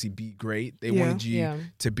to obviously be great. They Yeah. wanted you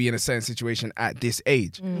to be in a certain situation at this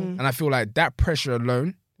age. Mm. And I feel like that pressure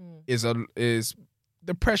alone is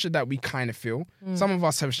the pressure that we kind of feel. Some of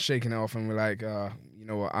us have shaken it off and we're like, you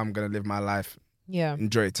know what, I'm going to live my life, Yeah.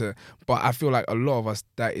 enjoy it too. But I feel like a lot of us,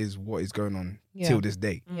 that is what is going on till this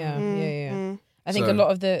day. Yeah. Yeah. I think So- a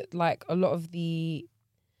lot of the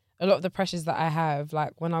pressures that I have,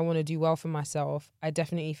 like when I want to do well for myself, I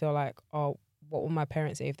definitely feel like, oh, what will my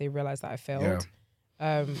parents say if they realize that I failed?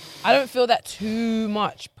 I don't feel that too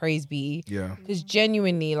much, praise be. Yeah. Because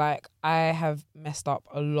genuinely, like, I have messed up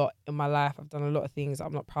a lot in my life. I've done a lot of things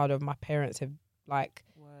I'm not proud of. My parents have, like,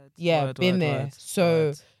 been there.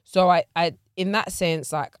 So I, in that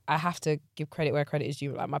sense, like, I have to give credit where credit is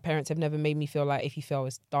due. Like, my parents have never made me feel like if you fail,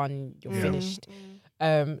 it's done, you're finished.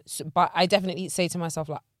 But I definitely say to myself,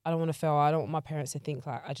 like, I don't want to fail. I don't want my parents to think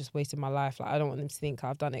like I just wasted my life. Like, I don't want them to think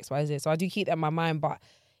I've done X, Y, Z. So I do keep that in my mind. But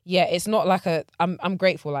yeah, it's not like I'm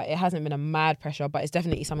grateful. Like, it hasn't been a mad pressure, but it's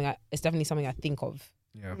definitely something I think of.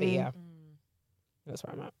 Yeah. But yeah, that's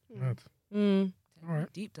where I'm at. Right. All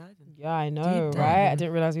right. Deep diving. Yeah, I know, Deep right? I dive.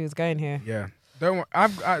 didn't realize we was going here. Yeah. Don't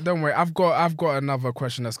worry. I've got another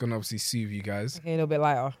question that's gonna obviously soothe you guys. Okay, a little bit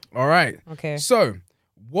lighter. All right. Okay. So,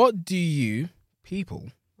 what do you people,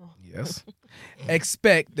 yes,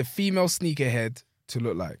 expect the female sneakerhead to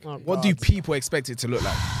look like? Oh, What do God. people expect it to look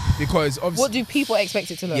like? Because obviously, What do people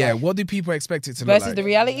expect it to look yeah, like? what do people expect it to look Versus like? the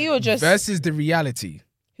reality, or just Versus the reality.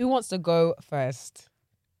 who wants to go first?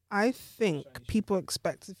 I think people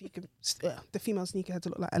expect the female sneakerhead to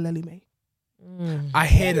look like Aleli May. I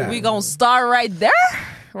hear that. We gonna start right there,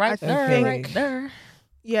 I think-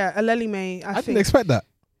 Yeah, Aleli May. I I didn't think. expect that.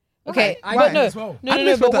 Okay, I but did no, as well.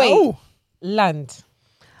 no, but wait. Oh, Land.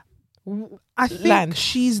 I think Land.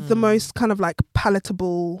 she's the most kind of like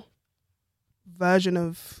palatable version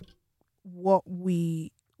of what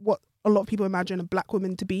a lot of people imagine a black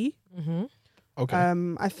woman to be. Mm-hmm. okay.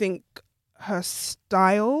 I think her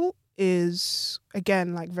style is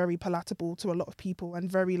again like very palatable to a lot of people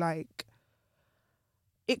and very like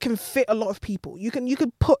it can fit a lot of people. You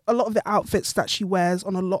could put a lot of the outfits that she wears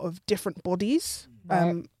on a lot of different bodies.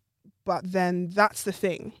 Right. But then that's the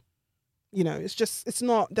thing. You know, it's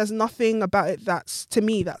not, there's nothing about it that's, to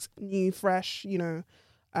me, that's new, fresh, you know.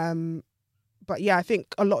 But yeah, I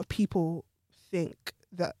think a lot of people think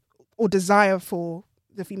that, or desire for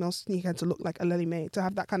the female sneakerhead to look like Aleli May, to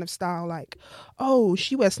have that kind of style, like, oh,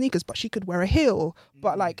 she wears sneakers, but she could wear a heel.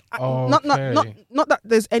 But like, not that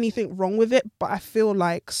there's anything wrong with it, but I feel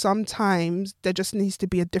like sometimes there just needs to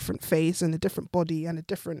be a different face and a different body and a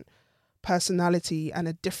different personality and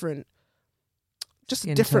a different, just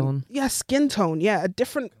Skin a different tone. skin tone, a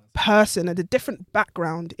different person and a different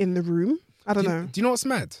background in the room. I don't know. Do you know what's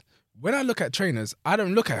mad? When I look at trainers, I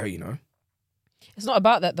don't look at her, you know. It's not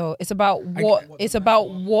about that though. It's about what. It's about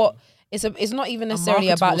what. It's not even necessarily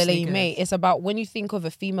about marketable Lele May. sneakerhead. It's about when you think of a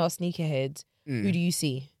female sneakerhead, who do you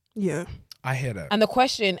see? Yeah. I hear that. And the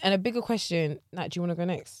question, and a bigger question. Nat, do you want to go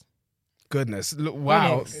next? Goodness. Look,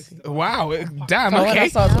 wow. next. Wow. Damn, So when I okay.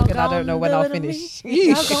 start talking, I don't know when I'll finish.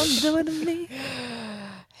 Y'all gonna do it to me?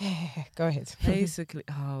 Go ahead. Basically,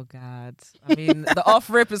 oh God. I mean, the off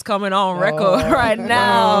rip is coming on record right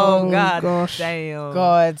now. Oh, God gosh. damn.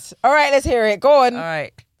 God. All right, let's hear it. Go on. All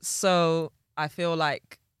right. So I feel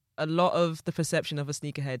like a lot of the perception of a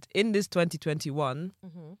sneakerhead in this 2021,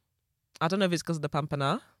 I don't know if it's because of the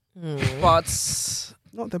Pampana, but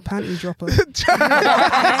Not the panty dropper.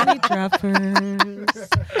 any droppers.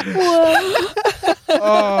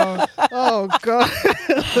 Oh God.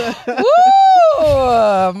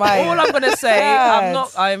 Woo! My All I'm gonna say, God.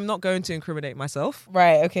 I'm not going to incriminate myself,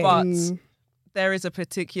 Right. Okay. but there is a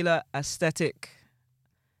particular aesthetic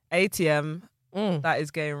ATM that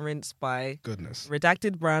is getting rinsed by Goodness.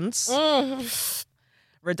 redacted brands,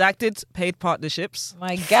 redacted paid partnerships,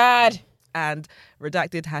 My God. and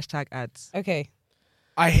redacted hashtag ads. Okay.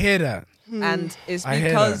 I hear that. And it's I hear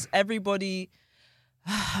because everybody,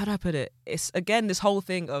 how do I put it? It's again this whole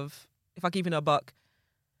thing of, if I keep it a buck,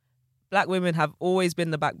 black women have always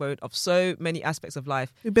been the backbone of so many aspects of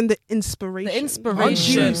life. We've been the inspiration. The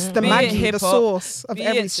inspiration, Juice, the be it Maggie, the hip-hop, source of be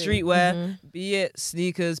everything. it streetwear, be it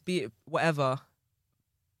sneakers, be it whatever.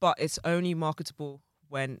 But it's only marketable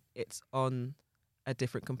when it's on a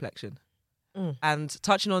different complexion. And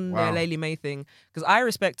touching on Wow. the Lele May thing, because I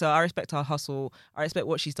respect her hustle, I respect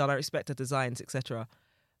what she's done, I respect her designs, etc.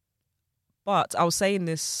 But I was saying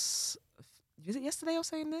this, was it yesterday I was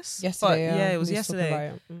saying this? Yesterday. But, yeah, it was We was talking yesterday.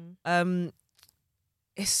 about it.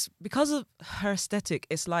 It's because of her aesthetic.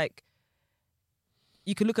 It's like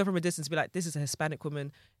you can look at her from a distance and be like, this is a Hispanic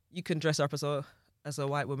woman. You can dress her up as a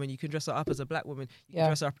white woman. You can dress her up as a black woman. You can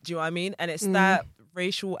dress her up. Do you know what I mean? And it's that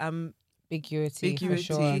racial Ambiguity. For Ambiguity.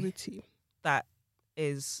 sure. Beauty. that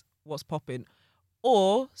is what's popping.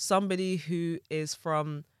 Or somebody who is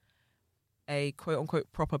from a quote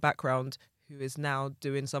unquote proper background who is now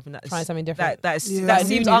doing something that is Trying something different. that Like seems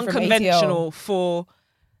Nunu from unconventional for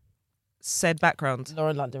said background.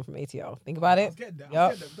 Lauren London from ATL. Think about it. Yup.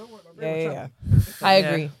 Yup. Yeah. I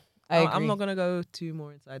agree. I agree. I'm not gonna go too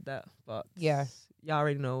more inside that, but Yeah. y'all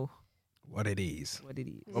already know What it is. what it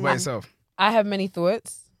is. What about yourself? I have many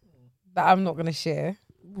thoughts that I'm not gonna share.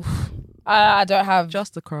 I don't have.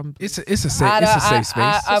 Just a crumb. It's a safe space. I've Just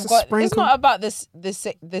a got. It's sprinkle. not about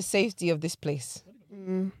the safety of this place.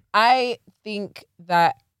 I think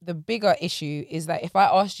that the bigger issue is that if I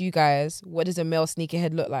asked you guys what does a male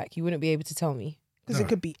sneakerhead look like, you wouldn't be able to tell me. Because it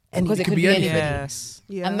could be Because anything. it could be anything. Yes.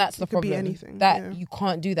 Yeah, And that's the it could be problem. anything. That yeah. you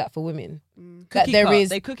can't do that for women. That Cookie there cut. is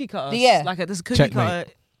They cookie cut us. Yeah. Like there's a cookie Checkmate.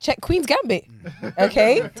 cutter check Queen's Gambit.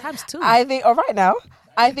 Okay. times two. I think. All right now.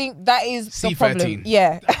 I think that is the C13. problem.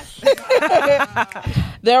 Yeah.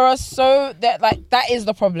 There are that is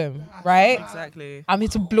the problem, right? exactly. I'm here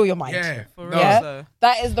to blow your mind. Yeah. For No. real. Yeah. So.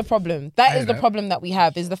 That is the problem. That I is the know. problem that we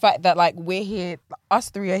have, is the fact that like we're here, us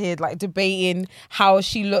three are here like debating how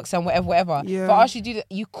she looks and whatever. Yeah. For us, you do that.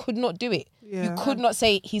 You could not do it. Yeah. You could not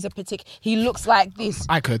say he looks like this.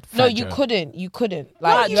 I could. No, Fat you Joe. couldn't. You couldn't.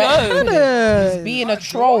 Like you Joe. actually couldn't. He's being a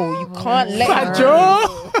troll. You can't let him.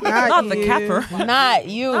 Not the capper. Not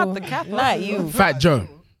you. Not the capper. Not you. Fat Joe.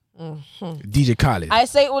 DJ Khaled. I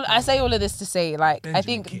say all of this to say, like, I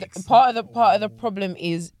think part of the problem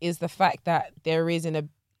is the fact that there is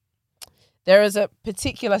a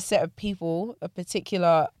particular set of people, a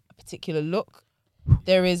particular look.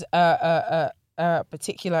 There is a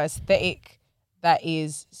particular aesthetic that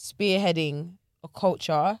is spearheading a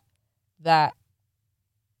culture that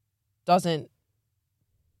doesn't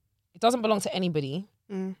belong to anybody,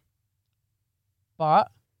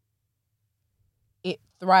 but it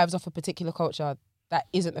thrives off a particular culture that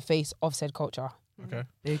isn't the face of said culture. Okay.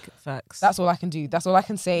 Big facts. That's all I can do. That's all I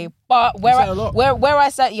can say. But where I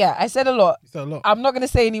said, I said a lot. You said a lot. I'm not going to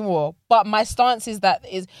say any more. But my stance is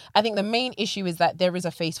I think the main issue is that there is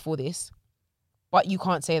a face for this, but you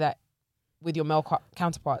can't say that with your male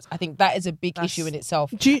counterparts. I think that is a big issue in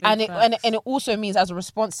itself. And it also means, as a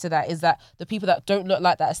response to that, is that the people that don't look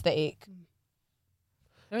like that aesthetic,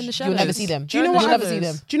 they're in the shadows. You'll never see them. Do you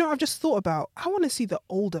know what I've just thought about? I want to see the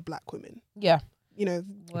older black women. Yeah. You know,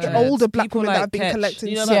 the older black People women like that have been Ketch. collecting.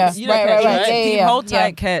 You know, Yeah. Ketch, Right. Keep hold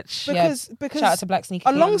tight, Ketch. Because Shout out to Black Sneaker.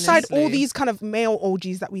 alongside all Honestly. these kind of male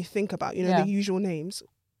OGs that we think about, you know, Yeah. the usual names,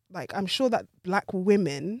 like I'm sure that black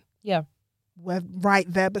women were right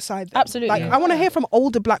there beside them. Absolutely. Like I want to hear from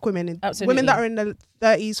older black women, Absolutely. women that are in their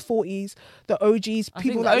 30s, 40s, the OGs, I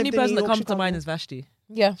people think that the only lived in person New that York, comes to Chicago. mind is Vashti.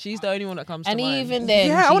 Yeah. She's the only one that comes And to mind. even then,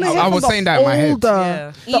 Yeah, I want to hear I from was the saying that in my head. older,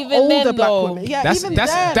 Yeah. the Even older then, black though, women. Yeah, That's- even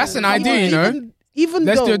that's then. an idea, you know. Even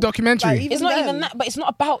Let's though, do a documentary. like, it's not then. even that, but it's not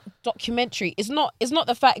about documentary. It's not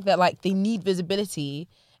the fact that like they need visibility.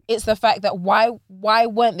 It's the fact that why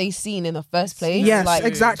weren't they seen in the first place? Yes, like,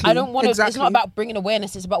 exactly. I don't want to. It's Exactly. not about bringing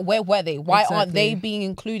awareness. It's about where were they? Why aren't they Exactly. being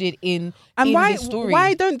included in And this story?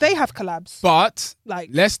 why don't they have collabs? But Like,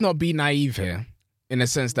 let's not be naive here, in the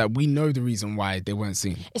sense that we know the reason why they weren't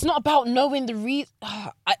seen. It's not about knowing the reason.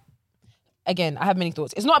 Again, I have many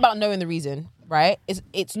thoughts. It's not about knowing the reason, right?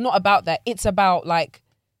 It's not about that. It's about like.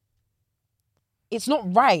 It's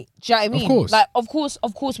not right. Do you know what I mean? course. Like, of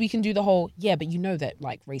course, we can do the whole, but you know that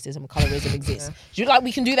like racism and colorism exists. Do you like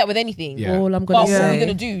we can do that with anything? Yeah. All I'm But gonna what are we say.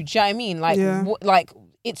 gonna do? Do you know what I mean? Like, Yeah. like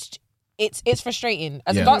it's frustrating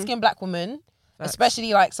as Yeah. a dark skinned black woman, Facts.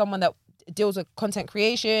 especially like someone that deals with content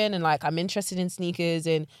creation and like I'm interested in sneakers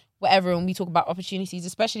and whatever. And we talk about opportunities,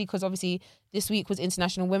 especially because obviously this week was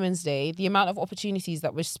International Women's Day. The amount of opportunities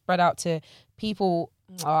that were spread out to people.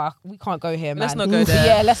 We can't go here, man. Let's not go there.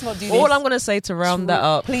 Yeah, let's not do this. All I'm gonna say to round that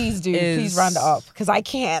up, Please do. is- Please round it up because I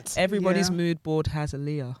can't. everybody's Yeah. mood board has a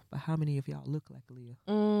Leah, but how many of y'all look like a Leah?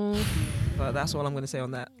 But that's all I'm gonna say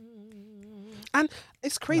on that. and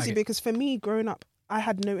it's crazy Like it. because for me, growing up, I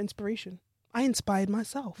had no inspiration. I inspired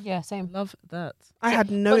myself. Yeah, same. Love that. I had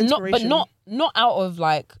no But inspiration. not out of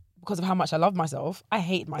like because of how much I love myself. I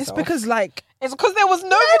hate myself. It's because like It's because there was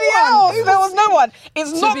nobody else. There was no one.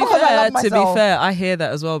 It's not because I love myself. To be fair, I hear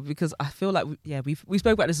that as well because I feel like we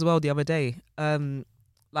spoke about this as well the other day.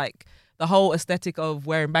 Like the whole aesthetic of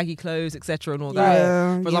wearing baggy clothes, etc., and all that.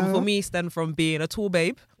 Yeah, For example, yeah. for me, stem from being a tall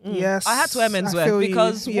babe, yes, I had to wear I menswear feel you.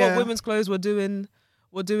 because Yeah. what women's clothes were doing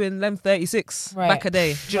length 36 Right. back a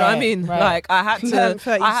day. Do you know what I Right, mean? right. Like I had to. Length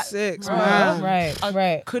I had- 36, Bruh. man. Right,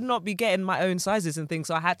 right, could not be getting my own sizes and things,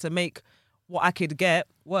 so I had to make what I could get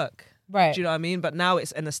work. right. Do you know what I mean? But now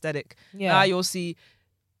it's an aesthetic. Yeah. Now you'll see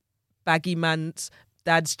baggy mans,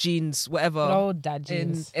 dad's jeans, whatever, Old dad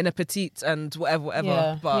jeans. in a petite and whatever.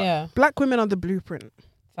 Yeah, But yeah. Black women are the blueprint,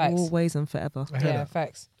 Facts. always and forever. I hear Yeah, that.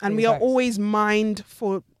 facts. and Really we are facts. always mined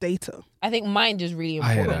for data. I think mind is really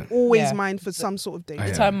I hear important. that. Always Yeah. mined for some sort of data. I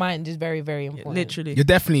The hear term mind is very, very important. Literally. You're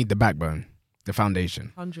definitely the backbone, the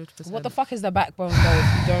foundation. 100%. What the fuck is the backbone though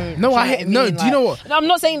if you don't? No, do you I know hate. what No, mean? do you know what? No, I'm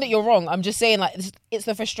not saying that you're wrong. I'm just saying like it's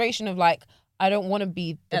the frustration of like I don't want to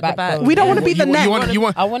be the At the back. backbone. We don't want to be the You neck.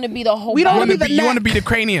 want I want to be the whole. We don't you body. wanna want be the you want to neck. be the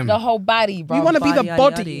cranium. the whole body, bro. We want to be the Yaddy,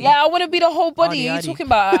 body. yaddy. Yeah, I want to be the whole body. Yaddy, You're yaddy. talking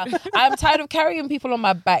about. I'm tired of carrying people on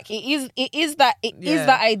my back. It is that Yeah.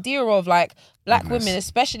 that idea of like black Goodness. women,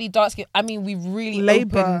 especially dark skin. I mean, we've really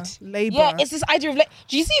Labor. opened. Labor. Yeah, it's this idea of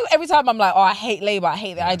do you see every time I'm like, oh, I hate labor. I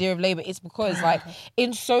hate the idea of labor. It's because like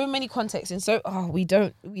in so many contexts, we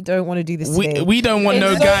don't want to do this today. We don't want In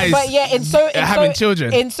no so- guys but yeah, having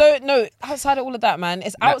children. Outside of all of that, man,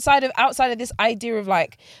 it's outside of this idea of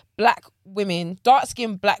like black women, dark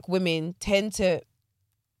skinned black women tend to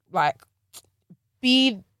like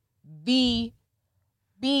be the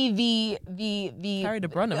Carry the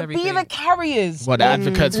brunt of be everything. the carriers. What, the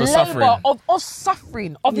advocates for suffering. of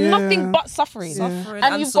suffering, of Yeah. nothing but suffering. Suffering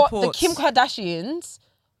And and you've got support. the Kim Kardashians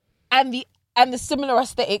and the similar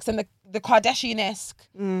aesthetics and the Kardashian-esque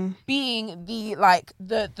being the like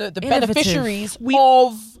the Innovative. beneficiaries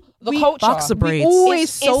the culture. Boxer braids. We always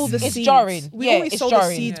sow the seeds. It's jarring. We Yeah, always it's sow jarring.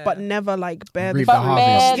 the seeds, but never like bear Reap the the fruit.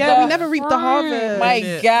 harvest. Yeah, we never reap the harvest. My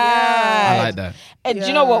Yeah. God. I like that. And do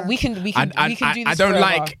you know what? We can do this I don't forever.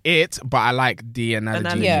 like it, but I like the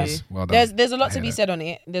analogy. Yeah. Yes. Well done. There's a lot I to hear be that. said on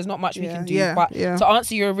it. There's not much we can do. Yeah, But yeah. to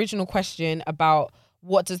answer your original question about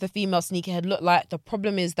what does the female sneakerhead look like, the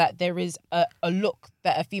problem is that there is a look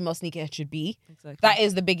that a female sneakerhead should be. Exactly. That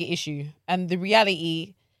is the bigger issue. And the reality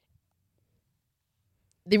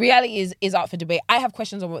is up for debate. I have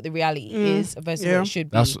questions on what the reality is versus what it should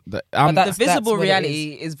be. That's the, But The visible what it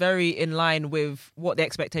reality is very in line with what the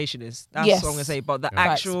expectation is. That's Yes. what I'm gonna say. But the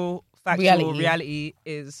Facts. actual factual Reality. reality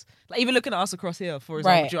is like even looking at us across here, for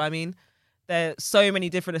example. Right. Do you know what I mean? There's so many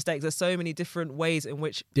different aesthetics. There's so many different ways in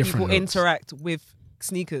which Different people looks. interact with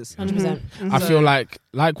sneakers. 100%. I feel like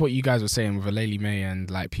what you guys were saying with Aleli May and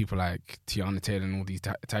like people like Tiana Taylor and all these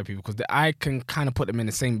type of people, because I can kind of put them in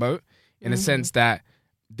the same boat in a sense that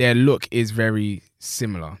their look is very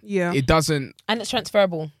similar. Yeah. It doesn't. And it's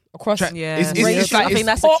transferable across. Yeah, It's like I think it's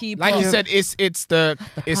that's a key like part. you said.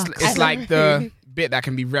 It's like the bit that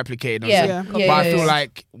can be replicated. On Yeah. something. Yeah, But I yeah, feel yeah.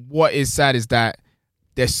 like what is sad is that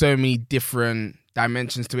there's so many different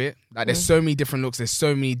dimensions to it. Like there's so many different looks. There's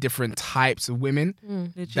so many different types of women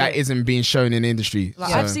Legit. that isn't being shown in the industry.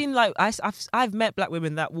 Like So- I've seen like I've met black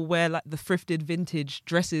women that will wear like the thrifted vintage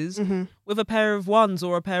dresses with a pair of ones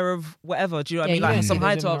or a pair of whatever. Do you know what Yeah, I you mean? Like don't some see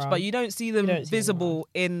high those tops, around. but you don't see them don't see them visible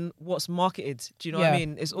in what's marketed. Do you know what Yeah. I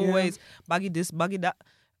mean? It's always baggy this, baggy that,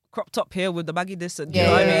 crop top here with the baggy this, and do Yeah, you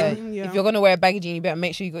know what yeah. I mean? Yeah. If you're gonna wear a baggy jean, you better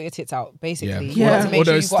make sure you got your tits out. Basically, Yeah. You want to make Or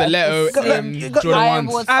sure those you got a stiletto slim, you got Jordan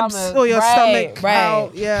pliable ones. abs stomach. or your Right, stomach right.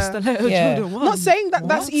 out. Yeah. Stiletto Yeah. Jordan Not one. saying that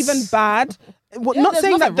that's What? even bad. Yeah, Not there's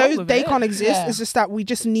saying that nothing wrong those with they it. can't exist. Yeah. It's just that we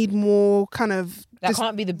just need more kind of That just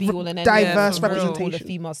can't be the be all and end diverse for real. representation.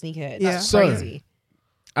 The female sneakerhead. Yeah. That's So- crazy.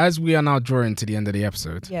 As we are now drawing to the end of the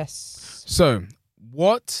episode, Yes. so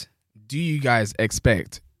what do you guys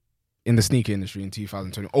expect in the sneaker industry in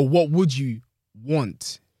 2020, or what would you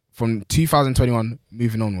want from 2021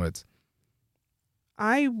 moving onwards?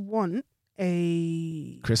 I want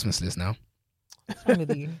a. Christmas list now. What's wrong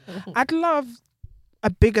with you? I'd love a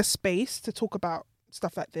bigger space to talk about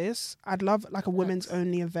stuff like this. I'd love like a women's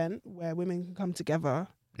only event where women can come together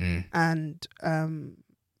and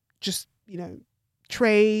just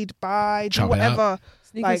trade, buy, do Chop it whatever.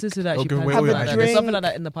 Sneakers Like- is actually Okay, planned wait, for wait, that. wait. There's Drink. something like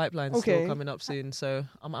that in the pipeline Okay. still coming up soon. So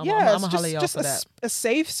I'm Yeah, a holly just for that. a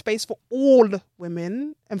safe space for all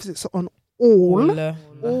women. Emphasis on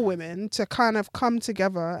all women to kind of come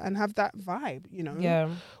together and have that vibe, Yeah.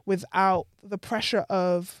 without the pressure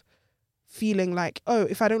of feeling like, oh,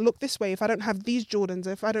 if I don't look this way, if I don't have these Jordans,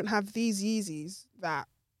 if I don't have these Yeezys, that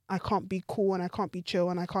I can't be cool and I can't be chill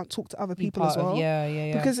and I can't talk to other Be people as part of- well.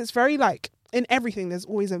 Yeah. Because it's very like in everything, there's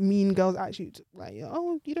always a mean girl's attitude. Like,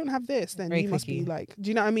 oh, you don't have this, then Very you must cliquey. be like, do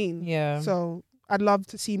you know what I mean? Yeah. So I'd love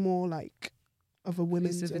to see more like of a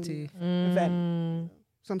women's Inclusivity. only event,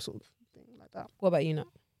 some sort of thing like that. What about you, Nat?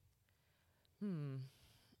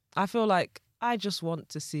 I feel like I just want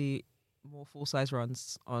to see more full size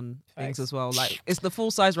runs on things Facts. as well. Like it's the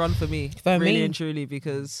full size run for me, For really me. and truly,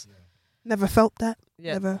 because Never felt that.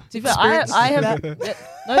 yeah. Never. To be fair, I have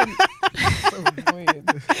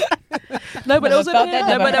no, but there was a Never felt that, period,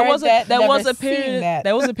 never there was heard that, there was never a period seen that.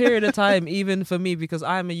 there was a period of time even for me because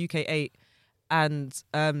I am a UK 8 and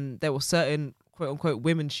there were certain quote unquote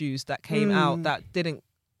women's shoes that came out that didn't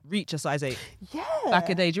reach a size 8 Yeah. back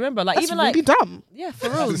a day. Do you remember? Like That's even really like dumb. yeah, for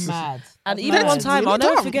real. Mad. And That's even mad. one time, really I'll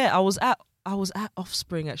never dumb. forget. I was at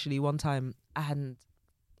Offspring actually one time, and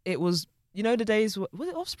it was the days. Was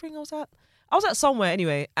it Offspring? I was at somewhere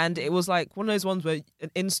anyway, and it was like one of those ones where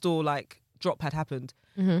an in-store like drop had happened,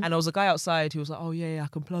 and there was a guy outside who was like, "Oh yeah, I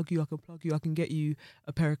can plug you, I can get you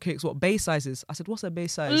a pair of kicks. What base sizes?" I said, "What's a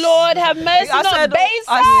base size?" Lord have mercy, I not said, base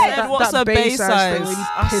I size. said, "What's that a base base size thing size?" really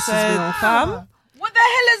I pisses me said, off. "Fam." What the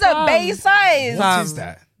hell is a base size? What is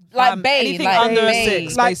that? Like bae, anything like under a bae.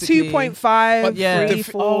 6, Like basically. 2.5, But yeah. 3, The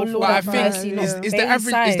 4, oh, Lord, But I have think mercy, yeah. no. is the Base average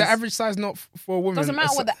is size. the average size not for a woman? Doesn't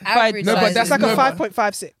matter what the But- average no, but size that's is. It's like No, a but-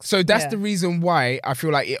 5.56. So that's Yeah. the reason why I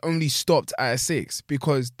feel like it only stopped at a 6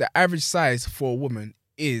 because the average size for a woman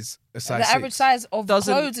is a size The 6. average size of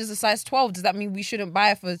Doesn't- clothes is a size 12. Does that mean we shouldn't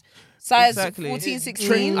buy it for size Exactly. 14, It-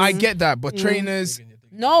 16? I get that, but trainers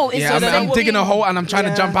No, it's Yeah, I'm digging a hole and I'm trying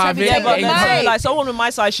to jump out of it. Yeah, but Hey, then, mate. like someone with my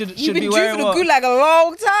size should You've be been due wearing for the what? gulag a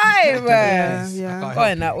long time, man. Yeah. Go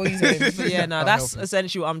on, that. What are you saying? But yeah, no, that's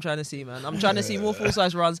essentially what I'm trying to see, man. I'm trying to see more full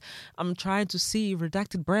size runs. I'm trying to see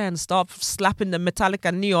redacted brands start slapping the metallic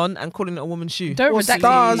and neon and calling it a woman's shoe. Don't Or redact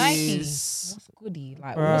stars. Nike. What's goody?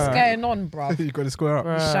 Like, what's going on, bro? You got to square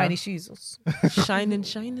up. Shiny shoes. Shining.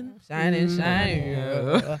 Shining. Okay,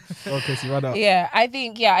 so right up. Yeah, I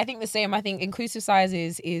think the same. I think inclusive sizes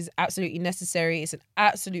is absolutely necessary. It's an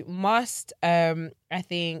absolute must. I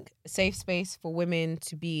think a safe space for women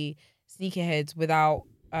to be sneakerheads without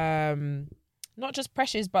not just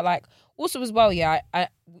pressures, but like also as well. Yeah,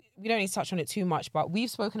 we don't need to touch on it too much, but we've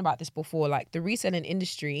spoken about this before. Like the reselling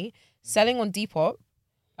industry, selling on Depop,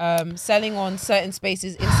 selling on certain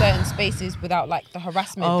spaces in certain spaces without like the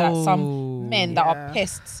harassment that some men that are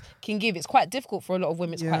pests can give. It's quite difficult for a lot of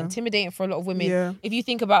women. It's quite intimidating for a lot of women. Yeah. If you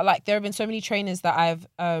think about like there have been so many trainers that I've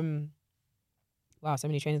so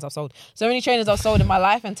many trainers I've sold. So many trainers I've sold in my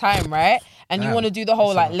life and time, right? And you want to do the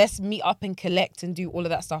whole like let's meet up and collect and do all of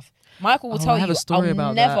that stuff. Michael will tell I have you a story I'll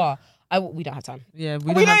about never we don't have time. Yeah,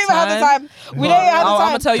 We don't even have the time. We don't even have the I'm time.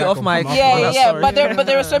 gonna tell you off mic. Yeah. But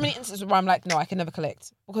there are so many instances where I'm like, no, I can never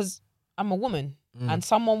collect because I'm a woman and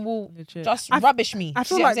someone will just rubbish me. I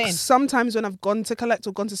feel See what I'm like saying? sometimes when I've gone to collect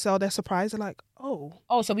or gone to sell, they're surprised. They're like, oh,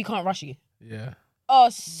 so we can't rush you. Yeah. Oh,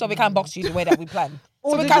 so we can't box you the way that we plan.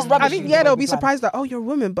 or So we they can't just, rubbish I think you the way they'll we be plan. surprised that you're a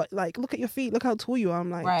woman, but like look at your feet, look how tall you are. I'm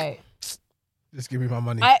like, Right. Just give me my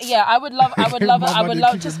money. I would love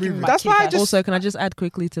just give me my That's why I kick-ass. just- Also, can I just add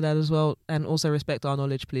quickly to that as well, and also respect our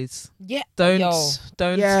knowledge, please. Yeah. Don't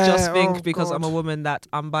Yeah, just think oh because I'm a God. woman that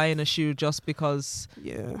I'm buying a shoe just because.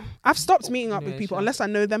 Yeah, I've stopped meeting up with Yeah, people sure. unless I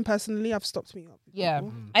know them personally. I've stopped meeting up. With Yeah,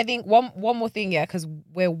 people. I think one more thing, because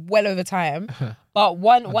we're well over time. But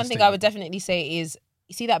one thing I would definitely say is,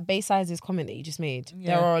 you see that base sizes comment that you just made.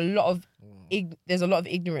 Yeah. There are a lot of there's a lot of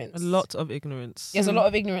ignorance. A lot of ignorance. There's a lot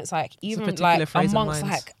of ignorance, like even particular like phrase of amongst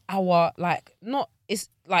mine. like our like not it's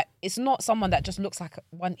not someone that just looks like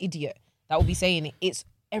one idiot that will be saying it. It's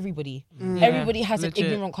everybody. Yeah, Everybody has legit.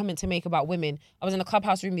 an ignorant comment to make about women. I was in a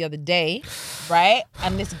clubhouse room the other day, right?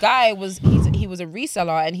 And this guy he was a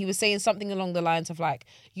reseller and he was saying something along the lines of like,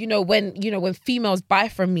 when females buy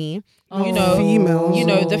from me,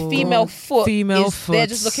 females. the female foot Female they're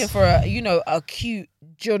just foots. looking for a cute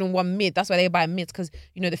Jordan 1 mid. That's why they buy mids, because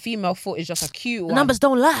the female foot is just a cute one. The numbers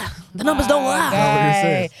don't lie. The numbers don't lie.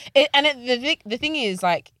 Guy. The thing is,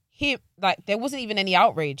 like, there wasn't even any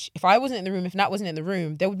outrage. If I wasn't in the room, if Nat wasn't in the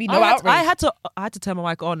room, there would be no outrage. I had to turn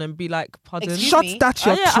my mic on and be like, pardon. Excuse Shut me? that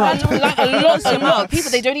your yeah, trap. Like a lot of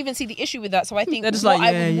people, they don't even see the issue with that. So I think They're just what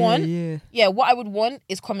like, I would want, yeah. what I would want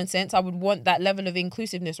is common sense. I would want that level of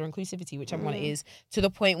inclusiveness or inclusivity, whichever one it is, to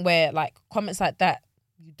the point where like comments like that,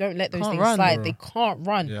 you don't let those Can't things run, slide. bro. They can't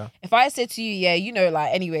run. Yeah. If I said to you,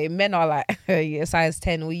 anyway, men are like, you're size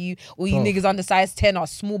 10, or you niggas under size 10 are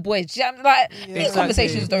small boys. These Exactly.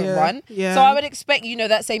 conversations don't run. Yeah. So I would expect,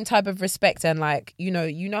 that same type of respect and like, you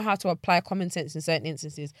know how to apply common sense in certain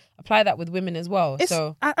instances. Apply that with women as well.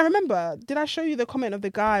 I remember, did I show you the comment of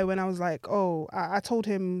the guy when I was like, I told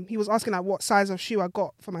him, he was asking like what size of shoe I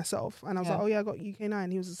got for myself. And I was like, I got UK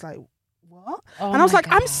 9. He was just like, what? Oh and I was my like,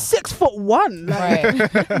 I'm God. 6'1". Like,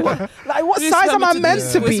 Right. what Please size tell am me I to meant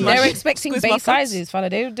do to this. be? Squish my They're shit. expecting Squeeze my base foot. sizes, fella.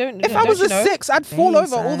 They don't. If I was don't a you know? 6, I'd fall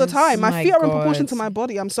Base over all the size. time. My My feet are in proportion God. to my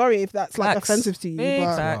body. I'm sorry if that's like Facts. offensive to you. Big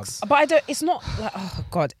But facts. But I don't. It's not like, oh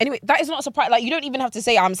God. Anyway, that is not a surprise. Like, you don't even have to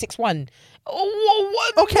say I'm 6'1".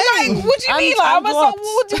 What? Okay. Like, what do you And- mean? Like, and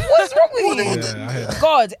what's wrong with you? Yeah, I hear that.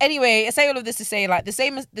 God. Anyway, I say all of this to say like the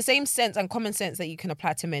same sense and common sense that you can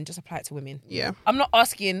apply to men, just apply it to women. yeah. I'm not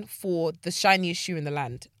asking for the shiniest shoe in the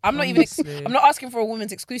land. I'm not even. Honestly. I'm not asking for a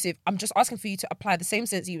women's exclusive. I'm just asking for you to apply the same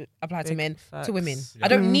sense you apply to Big men to facts. women. I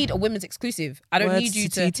don't need a women's exclusive. I don't Words need you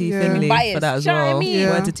to to. TT Yeah. Finley bias. for that as Do you know what I well. mean?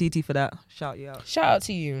 Yeah. Word to TT for that. Shout you out. Shout out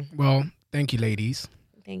to you. Well, thank you, ladies.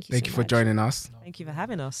 Thank you. Thank so you for much. joining us. Thank you for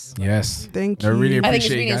having us. Yes. Thank I you. really I think it's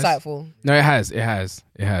appreciate really you guys. insightful. No, it has.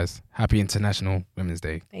 Happy International Women's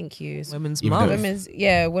Day. Thank you. Women's Even Month.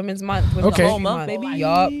 though- Women's month. Women's Okay. History Whole month, baby.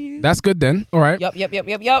 Yup. That's good then. All right. Yup.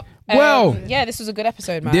 Well- yeah, this was a good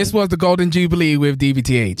episode, man. This was the Golden Jubilee with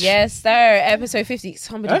DVTH. Yes, sir. Episode 50.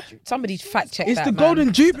 Somebody fact check It's that. the man.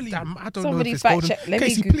 Golden Jubilee. Damn, I don't Somebody know if it's fact golden. check. Let me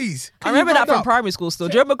Casey, Google. please. I remember that from from primary school still.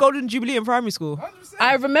 Do you remember Golden Jubilee in primary school?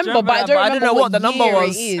 I remember, Do you but I don't remember know what the number year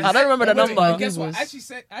was. it is. I don't remember the number. Guess what?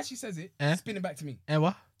 As she says it, spin it back to me. And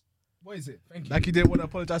what? What is it? Thank you. Like you didn't want to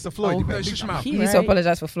apologize to Floyd. You better Shush mouth. He needs to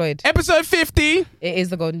apologize for Floyd. Episode 50 It is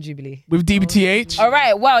the Golden Jubilee. with DBTH. All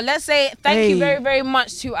right. Well, let's say thank you Hey. very, very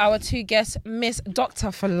much to our two guests, Miss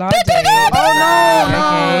Dr. Falade.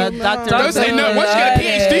 Don't say no. Once you get a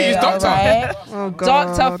PhD, it's doctor. Right. Oh,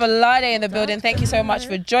 God. Dr. Falade in the building. Thank you so much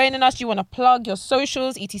for joining us. You want to plug your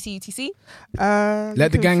socials, etc.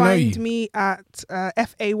 Let the gang know you. Find me at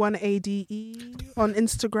FA1ADE on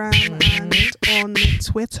Instagram and on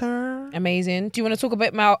Twitter. Amazing. Do you want to talk a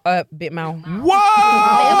bit Whoa!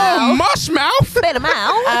 Mush mouth.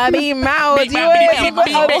 I mean, Mao, do Big you Mao, want big to talk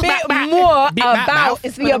Mao, a big bit Mao, more big Mao, about?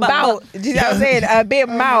 It's the about. Do you know what I'm saying? A bit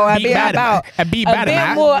Mao, a bit about. A A bit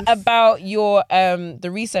more about your the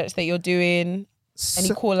research that you're doing. Any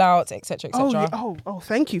So- call outs, etc., etc.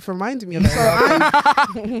 Thank you for reminding me.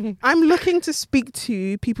 So I'm looking to speak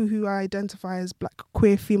to people who identify as Black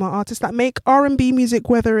queer female artists that make R&B music,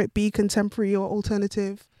 whether it be contemporary or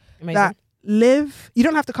alternative. Amazing. That live. You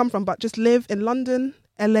don't have to come from, but just live in London,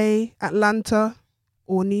 LA, Atlanta,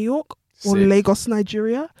 or New York, or Sick. Lagos,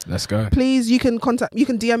 Nigeria. Let's go. Please, you can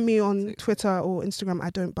DM me on Twitter or Instagram.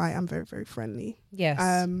 I don't bite. I'm very, very friendly.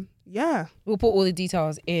 Yes. Yeah. We'll put all the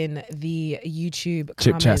details in the YouTube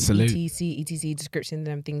Chip comment, chat salute. etc description and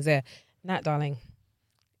them things there. Nat, darling,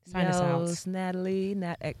 sign us out. Yes, Natalie,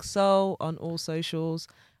 NatXO on all socials.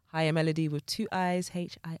 Higher Melody with 2 I's,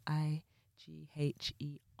 HIIGHER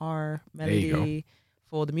Melody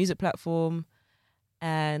for the music platform.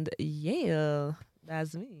 And yeah,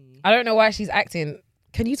 that's me. I don't know why she's acting.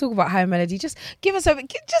 Can you talk about Higher Melody? Just give us a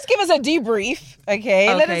debrief,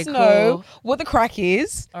 okay? Let Okay, us know cool. what the crack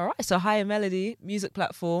is. All right, so Higher Melody music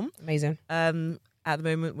platform. Amazing. At the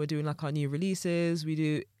moment, we're doing like our new releases. We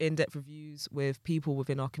do in-depth reviews with people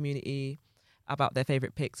within our community about their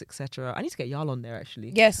favorite picks, etc. I need to get y'all on there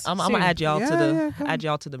actually. Yes, I'm soon. gonna add y'all Yeah, come. add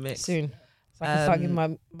y'all to the mix. Soon. So I can start giving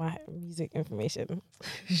my music information,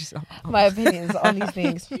 I'm my opinions on these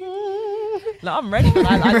things. No, I'm ready. Man.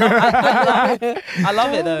 I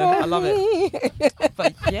love it though. I love it.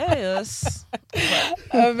 But yes,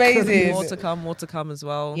 Amazing. more to come as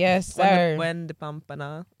well. Yes, sir. When the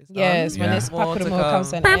pampana is done. Yes, when Yeah. this More Paco to de Mo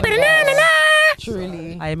comes come. in.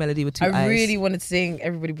 Truly. Higher Melody with 2 I eyes. really wanted to sing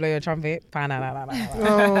Everybody Blow Your Trumpet.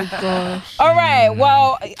 Oh gosh. All right.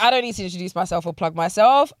 Well, I don't need to introduce myself or plug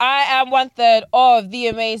myself. I am 1/3 of the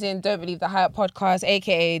amazing Don't Believe the Hype podcast,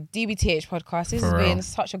 aka DBTH podcast. This For has real. been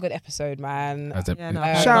such a good episode, man. That's a Yeah, no,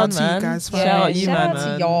 Shout Shout out fun, to you man. guys. Shout out you, shout man. out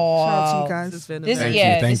to y'all. Shout out to you This guys. has been This, Thank amazing. you,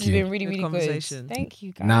 this thank has you. been really, Good really good. conversation. Thank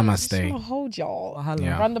you, guys. Namaste. Just wanna hold y'all. Mahalo.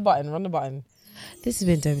 Yeah. Run the button. This has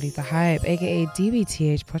been Don't Believe the Hype, aka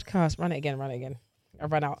DBTH podcast. Run it again. I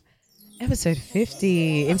ran out. Episode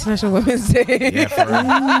 50, International Women's Day. Yeah, for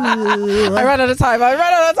real. I ran out of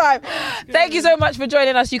time. Thank you so much for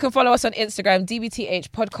joining us. You can follow us on Instagram, DBTH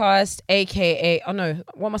Podcast, aka. Oh no,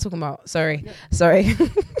 what am I talking about? Sorry.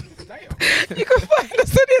 You can find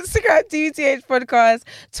us on Instagram, DBTH Podcast,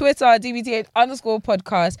 Twitter,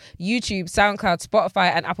 DBTH_podcast, YouTube, SoundCloud,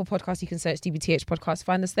 Spotify, and Apple Podcasts. You can search DBTH Podcast,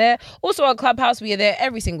 find us there. Also on Clubhouse, we are there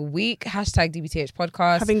every single week. #DBTH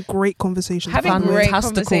Podcast. Having great conversations. Having Fun, great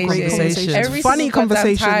fantastical conversations. Every Funny single goddamn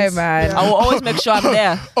conversations. time, man. Yeah. I will always make sure I'm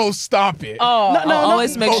there. Oh, stop it. Oh, I'll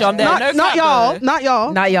always make sure I'm there. Not, No not cap, y'all. though. Not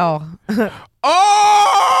y'all. not y'all.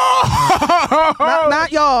 Oh!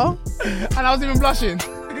 Not y'all. And I was even blushing.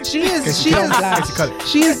 She is Casey, cut it.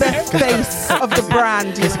 she is the face of the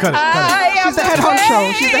brand. Casey, cut it. She's the head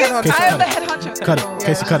honcho. She's the head honcho. Casey, I am the head honcho. Cut it.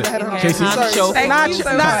 Casey, cut Head it. honcho. Casey, Sorry. Sorry. Thank Not, you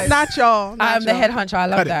so not, much. not y'all. Not I'm the y'all. head honcho. I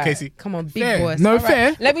love Cut it, that. Casey. Come on, big Fair. boss. No All right.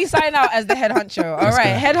 fair. Let me sign out as the head honcho. All right,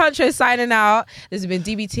 head honcho signing out. This has been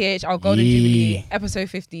DBTH, our Golden Yeah. Jubilee, episode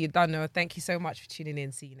 50. Done. Thank you so much for tuning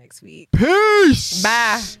in. See you next week. Peace.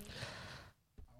 Bye.